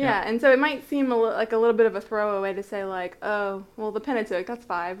rings. Yeah, and so it might seem like a little bit of a throwaway to say like, oh, well, the Pentateuch, that's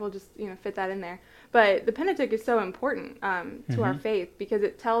 5. We'll just fit that in there. But the Pentateuch is so important to our faith because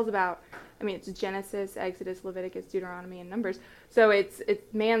it tells about. I mean, it's Genesis, Exodus, Leviticus, Deuteronomy, and Numbers. So it's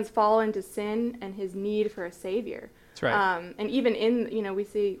man's fall into sin and his need for a savior. That's right. And even in, we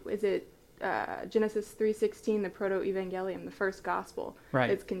see, Genesis 3:16, the proto-evangelium, the first gospel.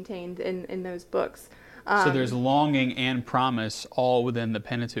 Right. It's contained in those books. So there's longing and promise all within the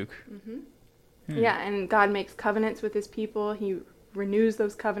Pentateuch. Yeah, and God makes covenants with his people. He renews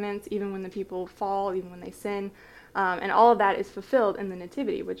those covenants even when the people fall, even when they sin. And all of that is fulfilled in the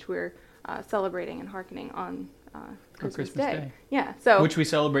Nativity, which we're celebrating and hearkening on Christmas Day. Yeah, so which we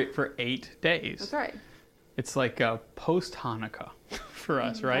celebrate for 8 days. That's right. It's like post Hanukkah for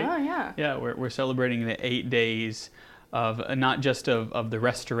us, right? Oh yeah. Yeah, we're celebrating the 8 days of not just of the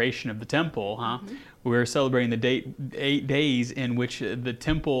restoration of the temple, huh? We're celebrating the 8 days in which the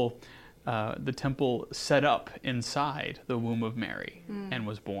temple set up inside the womb of Mary and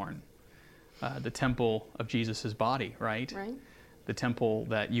was born. The temple of Jesus' body, right? Right. The temple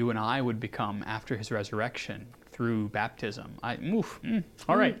that you and I would become after his resurrection through baptism.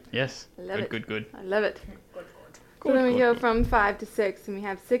 All right. Yes. I love it. Good. I love it. So then we go from 5 to 6, and we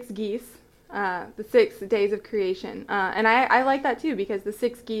have 6 geese, the 6 days of creation. And I like that too because the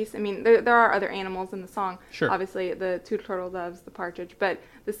 6 geese, I mean, there are other animals in the song. Sure. Obviously, the 2 turtle doves, the partridge. But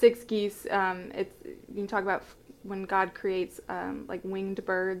the 6 geese, you can talk about when God creates like winged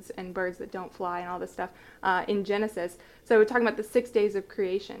birds and birds that don't fly and all this stuff in Genesis. So we're talking about the 6 days of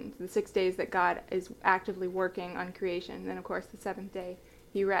creation, the 6 days that God is actively working on creation. And then, of course, the 7th day,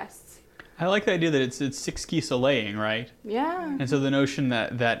 he rests. I like the idea that it's 6 geese a laying, right? Yeah. And so the notion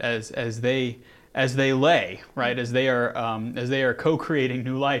that as they lay, right, as they are co-creating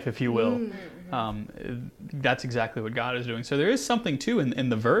new life, if you will, that's exactly what God is doing. So there is something too in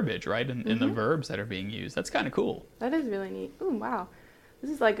the verbiage, right, in the verbs that are being used. That's kind of cool. That is really neat. Oh wow, this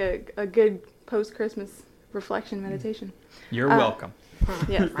is like a good post-Christmas reflection meditation. You're welcome.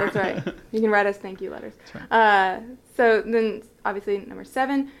 Yes, that's right. You can write us thank you letters. That's right. So then, obviously, number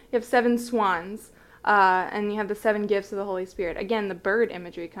 7, you have 7 swans, and you have the 7 gifts of the Holy Spirit. Again, the bird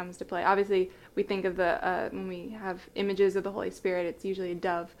imagery comes to play. Obviously, we think of when we have images of the Holy Spirit, it's usually a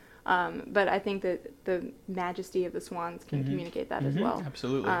dove. But I think that the majesty of the swans can communicate that as well.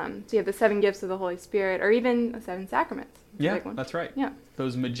 Absolutely. So you have the 7 gifts of the Holy Spirit, or even the 7 sacraments. Yeah, that's right. Yeah.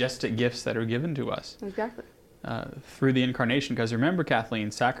 Those majestic gifts that are given to us. Exactly. Through the incarnation. Because remember,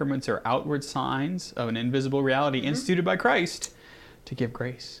 Kathleen, sacraments are outward signs of an invisible reality instituted by Christ to give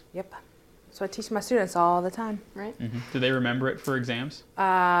grace. Yep. So I teach my students all the time. Right? Do they remember it for exams?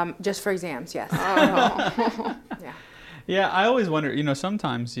 Just for exams, yes. Oh. Yeah. Yeah, I always wonder,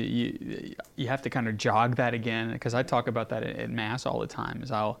 sometimes you have to kind of jog that again, because I talk about that at Mass all the time,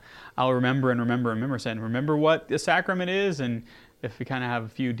 is I'll remember saying, remember what the sacrament is, and if we kind of have a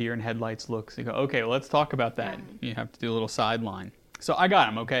few deer in headlights looks, you go, okay, well, let's talk about that. You have to do a little sideline. So I got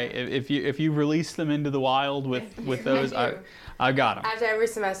them, okay? If you release them into the wild with those, I got them. After every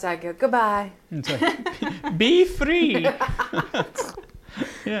semester, I go, goodbye. It's like, be free.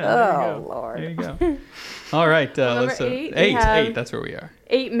 Yeah. Oh, Lord. There you go. All right. Number let's 8. Eight. That's where we are.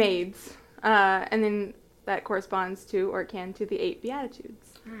 8 maids, and then that corresponds to, or can, to the 8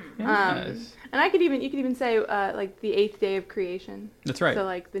 beatitudes. Yes. And you could even say like the 8th day of creation. That's right. So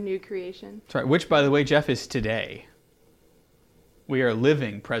like the new creation. That's right. Which, by the way, Jeff, is today. We are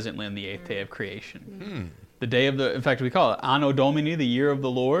living presently in the 8th day of creation. The day of in fact, we call it Anno Domini, the year of the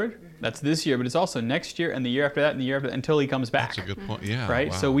Lord. That's this year, but it's also next year and the year after that and the year after that until he comes back. That's a good point. Yeah.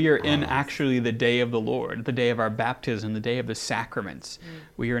 Right? Wow. So we are in actually the day of the Lord, the day of our baptism, the day of the sacraments.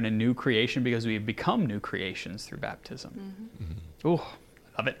 We are in a new creation because we have become new creations through baptism. Oh,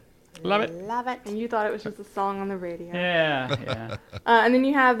 love it. Love it. Love it. And you thought it was just a song on the radio. Yeah. And then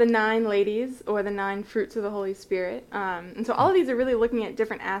you have the 9 ladies, or the 9 fruits of the Holy Spirit. And so all of these are really looking at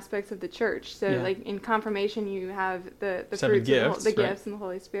different aspects of the church. So like in confirmation, you have the 7 fruits, gifts, the gifts and the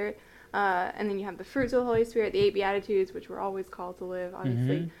Holy Spirit. And then you have the fruits of the Holy Spirit, the 8 Beatitudes, which we're always called to live,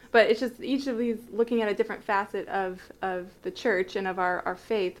 obviously. But it's just each of these looking at a different facet of the church and of our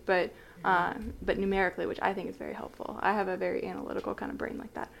faith, but numerically, which I think is very helpful. I have a very analytical kind of brain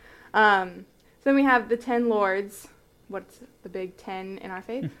like that. So then we have the 10 Lords. What's the big 10 in our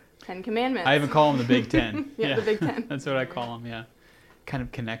faith? 10 Commandments. I even call them the Big Ten. Yeah, the Big 10. That's what I call them, yeah. kind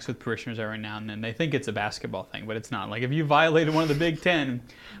of connects with parishioners every now and then. They think it's a basketball thing, but it's not. Like if you violated one of the Big Ten,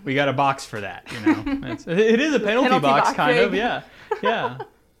 we got a box for that. It is a penalty box kind of. Yeah.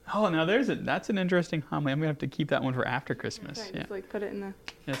 Oh, now that's an interesting homily. I'm gonna have to keep that one for after Christmas. That's right, just like put it in the.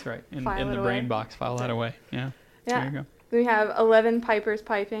 That's right. In the brain box, file that away. Yeah. There you go. Then we have 11 pipers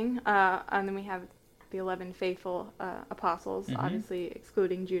piping, and then we have the 11 faithful apostles, obviously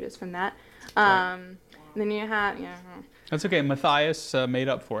excluding Judas from that. Right. And then you have, That's okay. Matthias made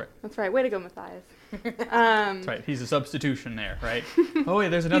up for it. That's right. Way to go, Matthias. That's right. He's a substitution there, right? Oh, wait,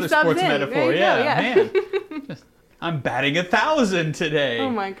 there's another subs sports in. metaphor. There you go, Man. I'm batting 1,000 today.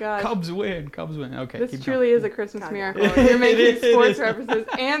 Oh my gosh. Cubs win. Okay. This truly is a Christmas miracle. You're making sports references,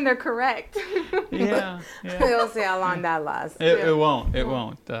 and they're correct. Yeah. We'll see how long that lasts. It won't.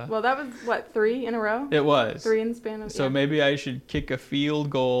 Well, that was, what, 3 in a row? It was. 3 in the span of... So maybe I should kick a field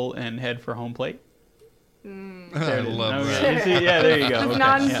goal and head for home plate? I love that. You see? Yeah, there you go. Just Okay.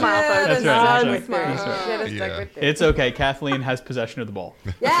 non-smile, folks. That's right. Non-smile. That's right. Get us stuck with it. It's okay. Kathleen has possession of the ball.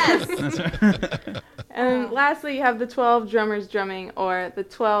 Yes. And lastly, you have the 12 drummers drumming, or the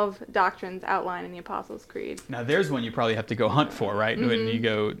 12 doctrines outlined in the Apostles' Creed. Now, there's one you probably have to go hunt for, right? When you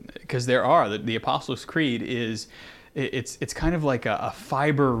go, because there are. The Apostles' Creed is, it's kind of like a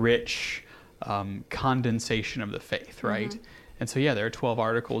fiber-rich condensation of the faith, right? And so, yeah, there are 12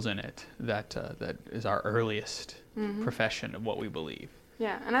 articles in it that is our earliest profession of what we believe.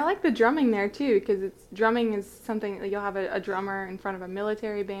 Yeah, and I like the drumming there too, because drumming is something you'll have a drummer in front of a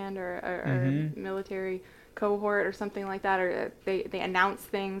military band or a military cohort or something like that, or they announce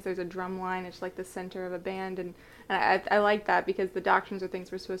things. There's a drum line. It's like the center of a band, and I like that because the doctrines are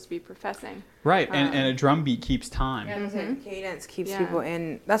things we're supposed to be professing. Right, and a drum beat keeps time. Yeah, the cadence keeps people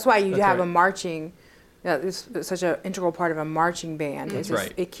in. That's why you have a marching. Yeah, it's such an integral part of a marching band. That's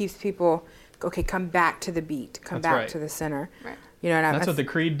right. It keeps people, okay, come back to the beat, come back to the center. Right. You know, and That's what the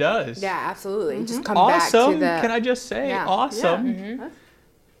creed does. Yeah, absolutely. Just come back Awesome. to the... Can I just say, Yeah. awesome. Yeah.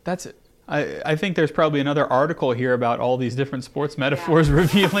 That's it. I think there's probably another article here about all these different sports metaphors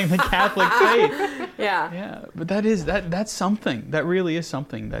revealing the Catholic faith. Yeah. But that's something. That really is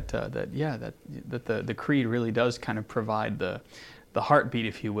something that the creed really does kind of provide the heartbeat,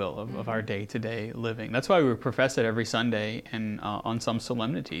 if you will, of our day-to-day living. That's why we profess it every Sunday and on some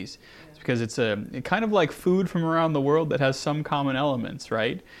solemnities. It's because it's kind of like food from around the world that has some common elements,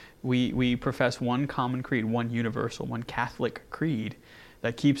 right? We profess one common creed, one universal, one Catholic creed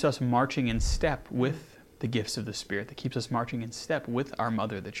that keeps us marching in step with the gifts of the Spirit, that keeps us marching in step with our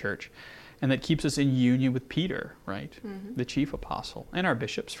mother, the Church, and that keeps us in union with Peter, right? The chief apostle, and our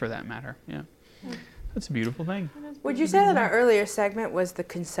bishops for that matter. Yeah. That's a beautiful thing. Would you say that our earlier segment was the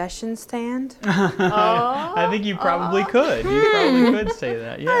concession stand? I think you probably could. You probably could say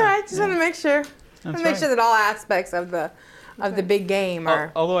that. Yeah. All right, just want to make sure. That's Sure that all aspects of the big game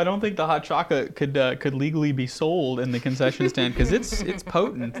are. Although I don't think the hot chocolate could legally be sold in the concession stand because it's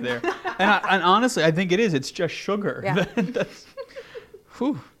potent there. And honestly, I think it is. It's just sugar. Yeah.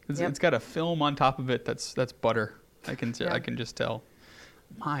 It's got a film on top of it that's butter. I can just tell.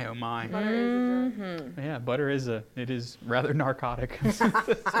 My oh my. Butter is a drug. Yeah, butter is rather narcotic. That's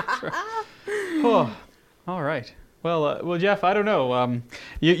right. Oh, all right. Well, Jeff, I don't know.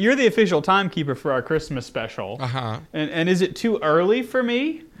 You're the official timekeeper for our Christmas special. And is it too early for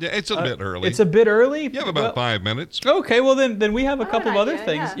me? Yeah, it's a bit early. It's a bit early? You have about 5 minutes. Okay, well then we have a couple of other idea,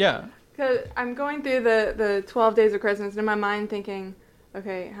 things. Yeah. Because I'm going through the 12 days of Christmas, and in my mind thinking,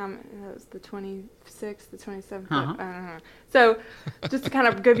 okay, that was the 26th, the 27th, I don't know. So just to kind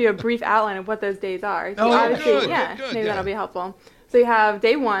of give you a brief outline of what those days are. Oh, obviously, good, maybe that'll be helpful. So you have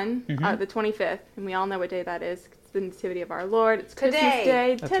day 1, the 25th, and we all know what day that is. It's the Nativity of our Lord. It's Christmas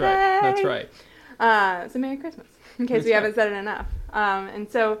Day. That's right. So Merry Christmas, in case we haven't said it enough. And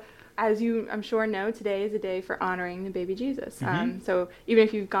so, as you, I'm sure, know, today is a day for honoring the baby Jesus. So even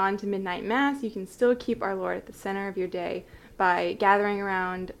if you've gone to midnight mass, you can still keep our Lord at the center of your day by gathering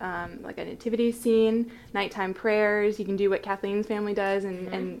around like a nativity scene, nighttime prayers. You can do what Kathleen's family does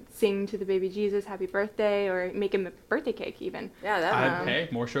and sing to the baby Jesus happy birthday, or make him a birthday cake even. Yeah, that Hey,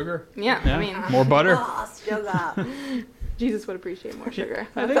 more sugar. Yeah, I mean, more butter. Oh, sugar. Jesus would appreciate more sugar.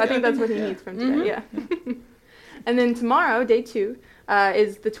 I think that's what he needs from today, yeah. And then tomorrow, day 2,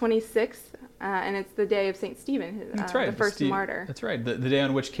 is the 26th, and it's the day of St. Stephen, That's right. the first martyr. That's right. The day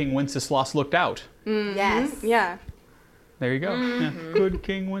on which King Wenceslas looked out. Yes. Yeah. There you go. Yeah. Good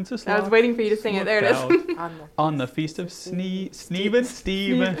King Wenceslas. I was waiting for you to sing it. There it is. On the feast of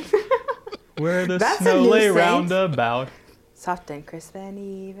Stephen, where the That's a snow new lay saint. round about. Soft and crisp and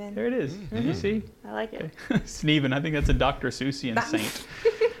even. There it is. You see? I like it. Sneven. I think that's a Dr. Seussian saint.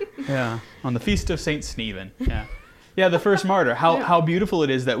 Yeah. On the feast of Saint Sneven. Yeah. Yeah, the first martyr. How beautiful it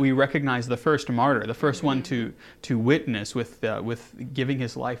is that we recognize the first martyr, the first one to witness with giving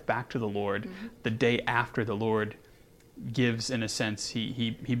his life back to the Lord the day after the Lord gives, in a sense,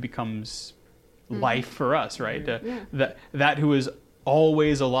 he becomes life for us, right? That who is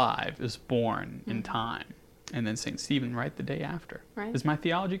always alive is born in time. And then St. Stephen, right, the day after. Right. Is my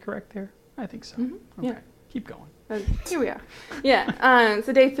theology correct there? I think so. Okay. Yeah. Keep going. Here we are. Yeah.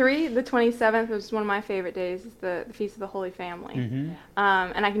 So day 3, the 27th, was one of my favorite days. Is the Feast of the Holy Family.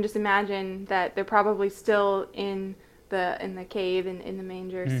 And I can just imagine that they're probably still in the cave and in the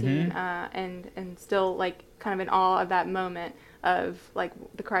manger scene, and still like kind of in awe of that moment of like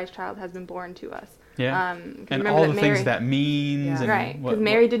the Christ child has been born to us. Yeah. And all the things that means. Yeah. And right. Because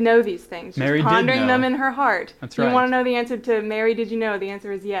Mary did know these things. She was pondering them in her heart. That's You right. want to know the answer to Mary, did you know? The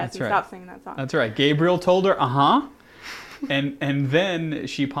answer is yes. That's right. Stop singing that song. That's right. Gabriel told her, and then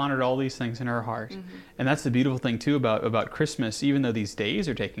she pondered all these things in her heart. And that's the beautiful thing too about Christmas. Even though these days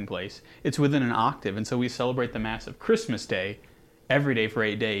are taking place, it's within an octave, and so we celebrate the Mass of Christmas Day every day for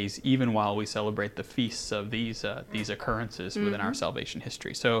 8 days, even while we celebrate the feasts of these occurrences within our salvation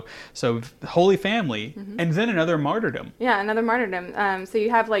history. So the Holy Family, and then another martyrdom. Yeah, another martyrdom. So you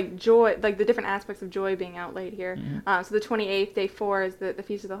have like joy, like the different aspects of joy being outlaid here. So the 28th, day 4, is the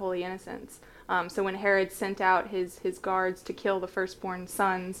Feast of the Holy Innocents. So when Herod sent out his guards to kill the firstborn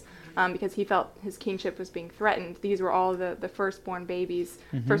sons, because he felt his kingship was being threatened, these were all the firstborn babies,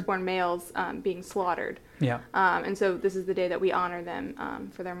 firstborn males being slaughtered. Yeah. And so this is the day that we honor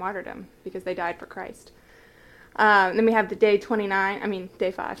them for their martyrdom, because they died for Christ. Then we have the day 29,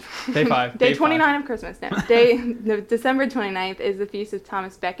 day 5. Day 5. Day 29 of Christmas. No, the December 29th is the Feast of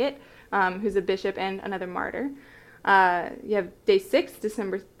Thomas Becket, who's a bishop and another martyr. You have day 6,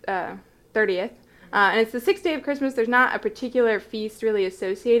 December 30th. And it's the 6th day of Christmas. There's not a particular feast really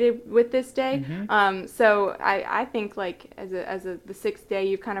associated with this day. So I think like as the 6th day,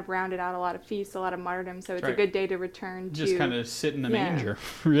 you've kind of rounded out a lot of feasts, a lot of martyrdom. So it's a good day to return Just to. kind of sit in the manger,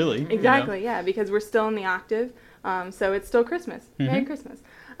 really. Exactly, yeah, because we're still in the octave. So it's still Christmas. Merry Christmas.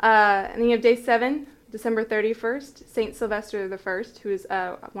 And then you have day 7, December 31st, St. Sylvester I, who is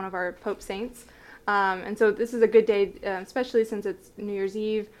one of our Pope saints. And so this is a good day, especially since it's New Year's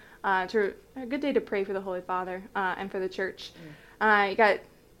Eve. A good day to pray for the Holy Father and for the Church. You got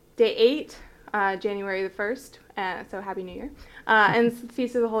day 8, January the 1st, so Happy New Year, and it's the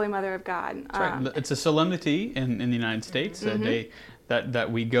Feast of the Holy Mother of God. That's right. It's a solemnity in the United States, a day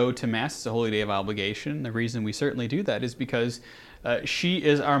that we go to Mass. It's a holy day of obligation. The reason we certainly do that is because she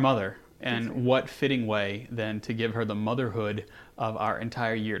is our mother, and what fitting way than to give her the motherhood of our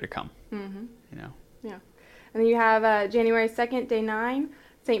entire year to come. Yeah. And then you have January 2nd, day 9,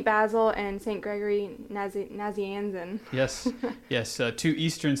 St. Basil and St. Gregory Nazianzen. Yes, 2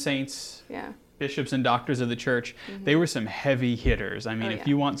 Eastern saints, Yeah. bishops and doctors of the Church. They were some heavy hitters. If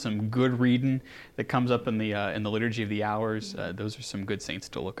you want some good reading that comes up in the Liturgy of the Hours, those are some good saints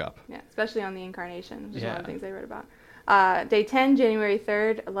to look up. Yeah, especially on the Incarnation, which is one of the things I read about. Day 10, January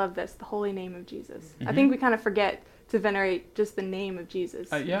 3rd, I love this, the Holy Name of Jesus. I think we kind of forget to venerate just the name of Jesus,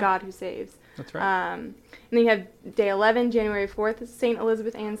 God who saves. That's right. And then you have day 11, January 4th, St.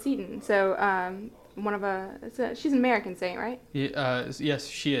 Elizabeth Ann Seton. So she's an American saint, right? Yes,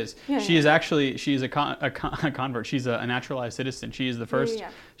 she is. Yeah, she is actually, she is a convert. She's a naturalized citizen. She is the first.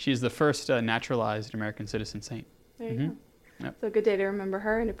 She is the first naturalized American citizen saint. There you go. Yep. So a good day to remember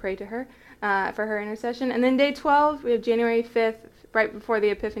her and to pray to her for her intercession. And then day 12, we have January 5th, right before the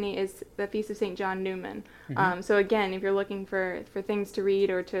Epiphany, is the Feast of St. John Newman. So again, if you're looking for things to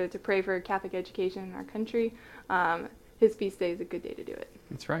read or to pray for Catholic education in our country, his feast day is a good day to do it.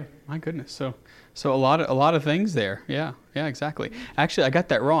 That's right. My goodness. So a lot of things there. Yeah, exactly. Actually, I got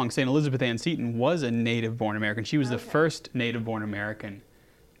that wrong. St. Elizabeth Ann Seton was a native-born American. She was the first native-born American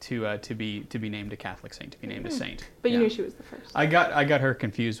to be named a Catholic saint, to be named a saint. But you knew she was the first. I got her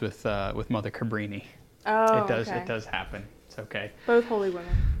confused with Mother Cabrini. Oh, It does happen. It's okay. Both holy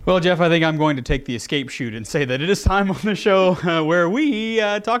women. Well, Jeff, I think I'm going to take the escape chute and say that it is time on the show where we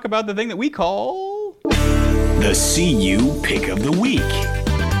talk about the thing that we call the CU Pick of the Week.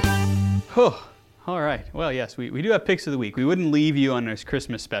 All right. Well, yes, we do have picks of the week. We wouldn't leave you on this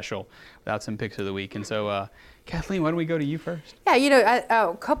Christmas special without some picks of the week. And so, Kathleen, why don't we go to you first? Yeah,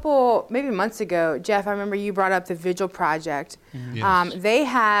 a couple, maybe months ago, Jeff, I remember you brought up the Vigil Project. Yes. They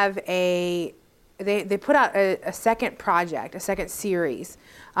have they put out a second project, a second series,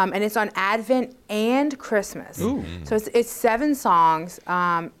 and it's on Advent and Christmas. Ooh. So it's 7 songs,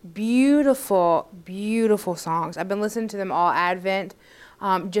 beautiful, beautiful songs. I've been listening to them all Advent.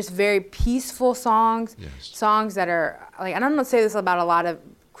 Just very peaceful songs, songs that are like, and I'm not saying this about a lot of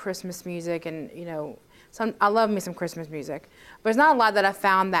Christmas music, and I love me some Christmas music, but there's not a lot that I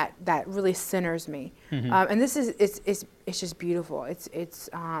found that really centers me. And this is it's just beautiful. It's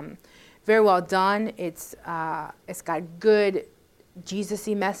very well done. It's got good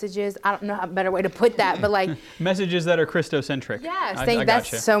Jesus-y messages. I don't know a better way to put that, but like messages that are Christocentric. Yes, I think that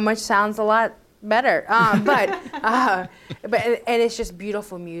gotcha. so much sounds a lot better. But and it's just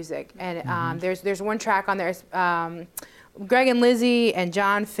beautiful music. And there's one track on there. It's, Greg and Lizzie and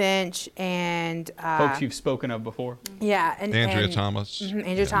John Finch and folks you've spoken of before. Yeah, and Andrea Thomas.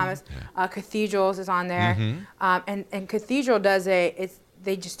 Andrea Thomas. Cathedrals is on there. And Cathedral does they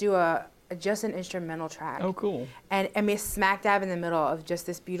just do just an instrumental track. Oh, cool. And I mean, it's smack dab in the middle of just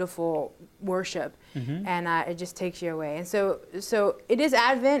this beautiful worship, and it just takes you away. And so it is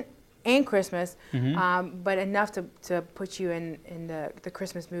Advent and Christmas, but enough to put you in the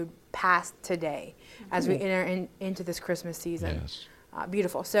Christmas mood past today as we enter into this Christmas season. Yes.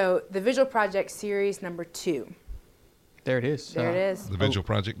 Beautiful. So the Visual Project series number 2. There it is. There it is.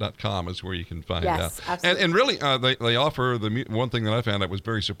 TheVigilProject.com is where you can find Yes, out. absolutely. And really, they offer one thing that I found that was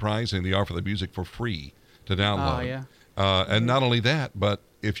very surprising. They offer the music for free to download. Oh, yeah. And not only that, but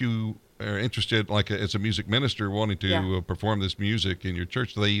if you are interested, like as a music minister wanting to perform this music in your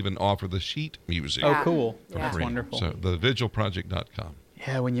church, they even offer the sheet music. Oh, cool. for That's free. wonderful. So TheVigilProject.com.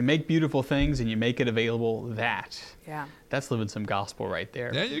 Yeah, when you make beautiful things and you make it available, Yeah. that's living some gospel right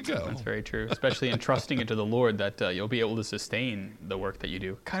there. There you go. That's very true, especially in trusting it to the Lord that you'll be able to sustain the work that you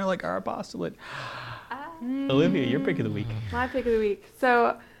do. Kind of like our apostolate. Olivia, your pick of the week. My pick of the week.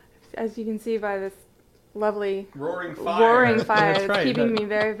 So, as you can see by this lovely Roaring fire That's that's right. keeping me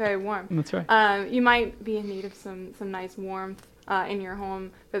very, very warm. That's right. You might be in need of some nice warmth in your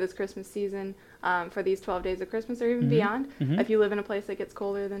home for this Christmas season, for these 12 days of Christmas or even beyond, if you live in a place that gets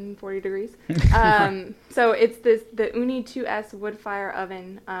colder than 40 degrees. So it's the Uni 2S wood fire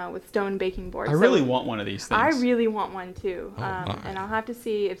oven with stone baking board. I really want one of these things. I really want one too, my. and I'll have to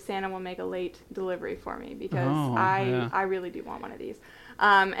see if Santa will make a late delivery for me because Oh, yeah. I really do want one of these.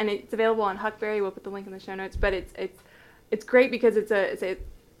 And it's available on Huckberry. We'll put the link in the show notes. But it's great because it's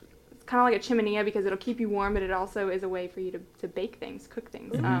kind of like a chimenea because it'll keep you warm, but it also is a way for you to bake things, cook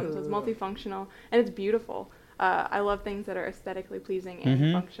things. So it's multifunctional and it's beautiful. I love things that are aesthetically pleasing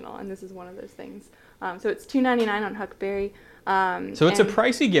and functional, and this is one of those things. So it's $2.99 on Huckberry. So it's a and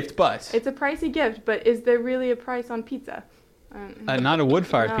pricey gift, but it's a pricey gift, but is there really a price on pizza? not a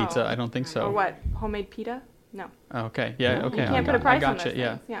wood-fired No. pizza. I don't think so. Or what? Homemade pita? No. Okay. Yeah. Okay. You can't put a price on gotcha. those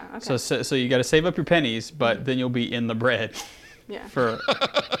Yeah. things. Yeah. Okay. So you got to save up your pennies, but then you'll be in the bread yeah. for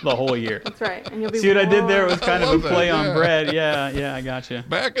the whole year. That's right. And you'll be See what I did there? It was warm. kind of a love that, play on yeah. bread. Yeah, I gotcha.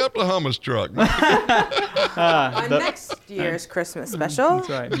 Back up the hummus truck. On next year's Christmas special. That's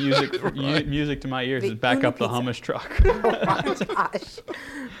right. Music to my ears The is back Uni up the pizza. hummus truck. Oh my gosh.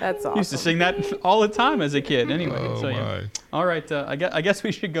 That's awesome. Used to sing that all the time as a kid. Anyway, Oh, so yeah. my. All right. I guess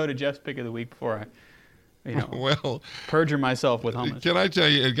we should go to Jeff's pick of the week before I, Well, perjure myself with hummus. can I tell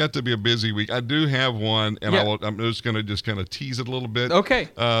you, it got to be a busy week. I do have one, and Yeah. I'm just going to kind of tease it a little bit. Okay.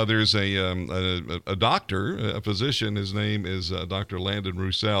 There's a doctor, a physician. His name is Dr. Landon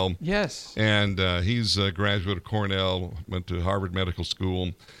Roussel. Yes. And he's a graduate of Cornell, went to Harvard Medical School,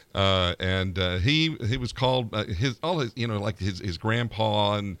 and he was called his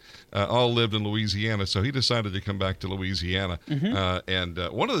grandpa and all lived in Louisiana, so he decided to come back to Louisiana. And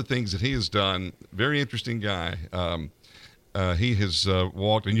one of the things that he has done, very interesting guy. He has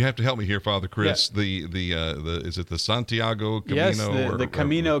walked, and you have to help me here, Father Chris. Yeah. The is it the Santiago Camino? Yes, the or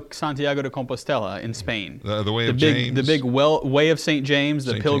Camino Santiago de Compostela in Spain. the way The of big, James. the big way of St. James,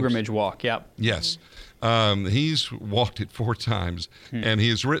 the St. pilgrimage walk. Yep. Yes. He's walked it 4 times, and he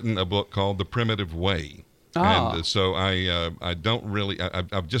has written a book called The Primitive Way. Ah. And so I don't really, I'm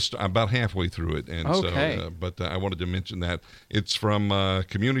about halfway through it. And Okay. so, but I wanted to mention that. It's from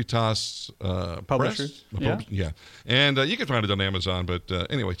Communitas Publishers, Press. Yeah. And you can find it on Amazon, but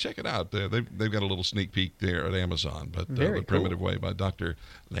anyway, check it out. They've got a little sneak peek there at Amazon, but Very The cool. Primitive Way by Dr.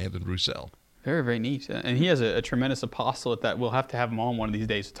 Landon Roussel. Very, very neat. And he has a tremendous apostolate that we'll have to have him on one of these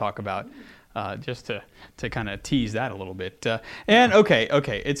days to talk about, just to kind of tease that a little bit. And okay,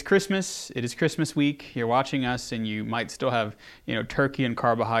 it's Christmas. It is Christmas week. You're watching us, and you might still have turkey and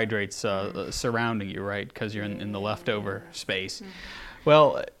carbohydrates surrounding you, right? Because you're in the leftover space.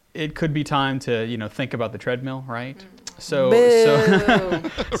 Well, it could be time to think about the treadmill, right? So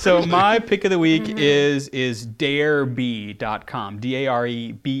so my pick of the week is darebee.com,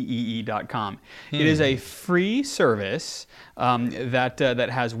 DAREBEE.com. It is a free service that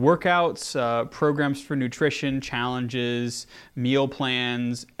has workouts, programs for nutrition, challenges, meal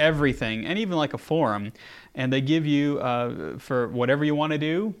plans, everything, and even like a forum. And they give you, for whatever you want to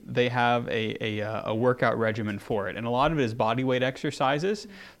do, they have a workout regimen for it. And a lot of it is body weight exercises.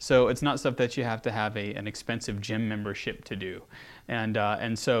 So it's not stuff that you have to have an expensive gym membership to do. And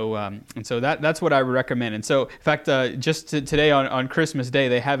so that's what I would recommend. And so, in fact, today on Christmas Day,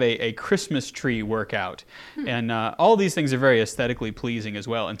 they have a Christmas tree workout. And all these things are very aesthetically pleasing as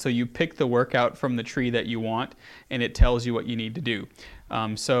well. And so you pick the workout from the tree that you want, and it tells you what you need to do.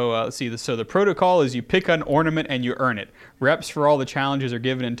 Let's see. So the protocol is you pick an ornament and you earn it. Reps for all the challenges are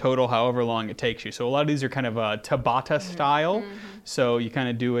given in total, however long it takes you. So a lot of these are kind of Tabata style. So you kind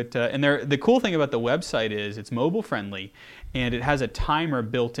of do it. And the cool thing about the website is it's mobile friendly, and it has a timer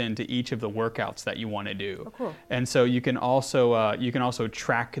built into each of the workouts that you want to do. Oh, cool. And so you can also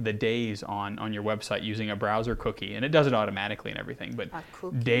track the days on your website using a browser cookie, and it does it automatically and everything. But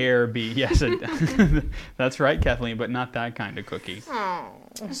dare be that's right, Kathleen, but not that kind of cookie.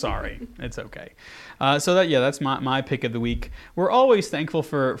 Sorry, it's okay. That's my pick of the week. We're always thankful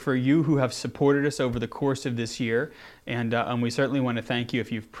for you who have supported us over the course of this year, and we certainly want to thank you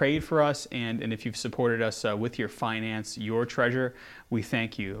if you've prayed for us and if you've supported us with your finance, your treasure. We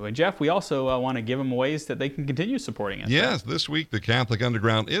thank you. And Jeff, we also want to give them ways that they can continue supporting us. Yes, this week the Catholic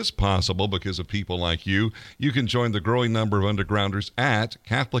Underground is possible because of people like you. You can join the growing number of undergrounders at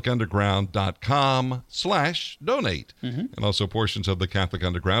CatholicUnderground.com/donate. And also portions of the Catholic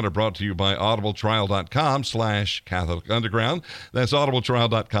Underground are brought to you by audibletrial.com/Catholic Underground. That's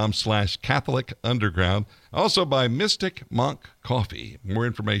audibletrial.com/Catholic Underground. Also by Mystic Monk Coffee. More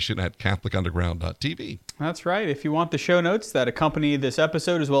information at CatholicUnderground.tv. That's right. If you want the show notes that accompany this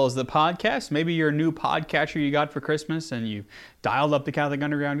episode as well as the podcast, maybe you're a new podcatcher you got for Christmas and you dialed up the Catholic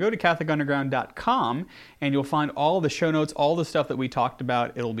Underground, go to CatholicUnderground.com and you'll find all the show notes, all the stuff that we talked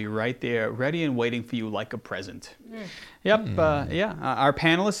about. It'll be right there, ready and waiting for you like a present. Yep. Our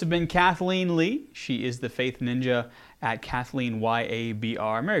panelists have been Kathleen Lee. She is the Faith Ninja at Kathleen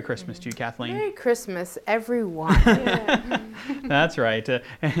YABR. Merry Christmas to you, Kathleen. Merry Christmas, everyone. That's right.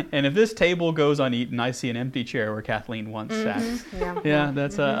 And if this table goes uneaten, I see an empty chair where Kathleen once sat. Yeah,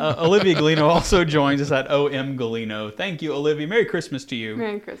 that's Olivia Galino also joins us at OM Galino. Thank you, Olivia. Merry Christmas to you.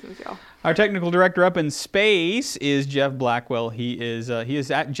 Merry Christmas, y'all. Our technical director up in space is Jeff Blackwell. He is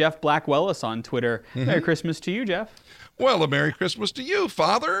at Jeff Blackwellis on Twitter. Merry Christmas to you, Jeff. Well, a Merry Christmas to you,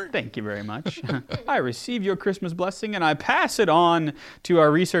 Father. Thank you very much. I receive your Christmas blessing, and I pass it on to our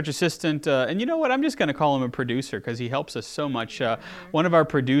research assistant. And you know what? I'm just going to call him a producer because he helps us so much. One of our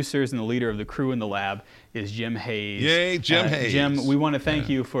producers and the leader of the crew in the lab is Jim Hayes. Yay, Jim Hayes. Jim, we want to thank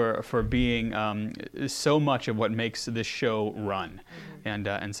you for being so much of what makes this show run.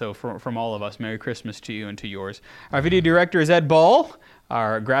 And so from all of us, Merry Christmas to you and to yours. Our video director is Ed Ball.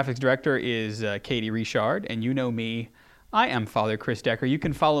 Our graphics director is Katie Richard. And you know me. I am Father Chris Decker. You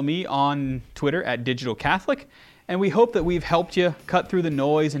can follow me on Twitter at Digital Catholic, and we hope that we've helped you cut through the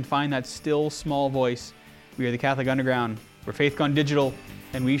noise and find that still small voice. We are the Catholic Underground. We're Faith Gone Digital,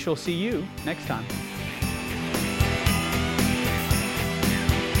 and we shall see you next time.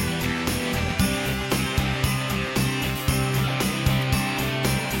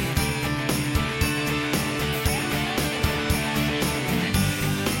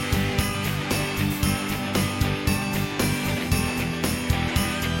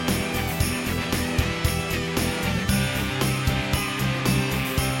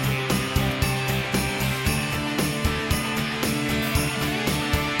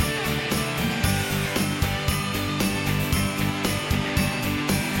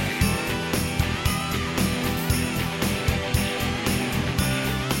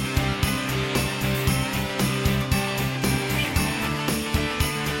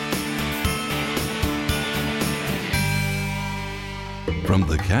 From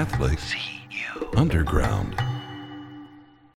the Catholic Underground.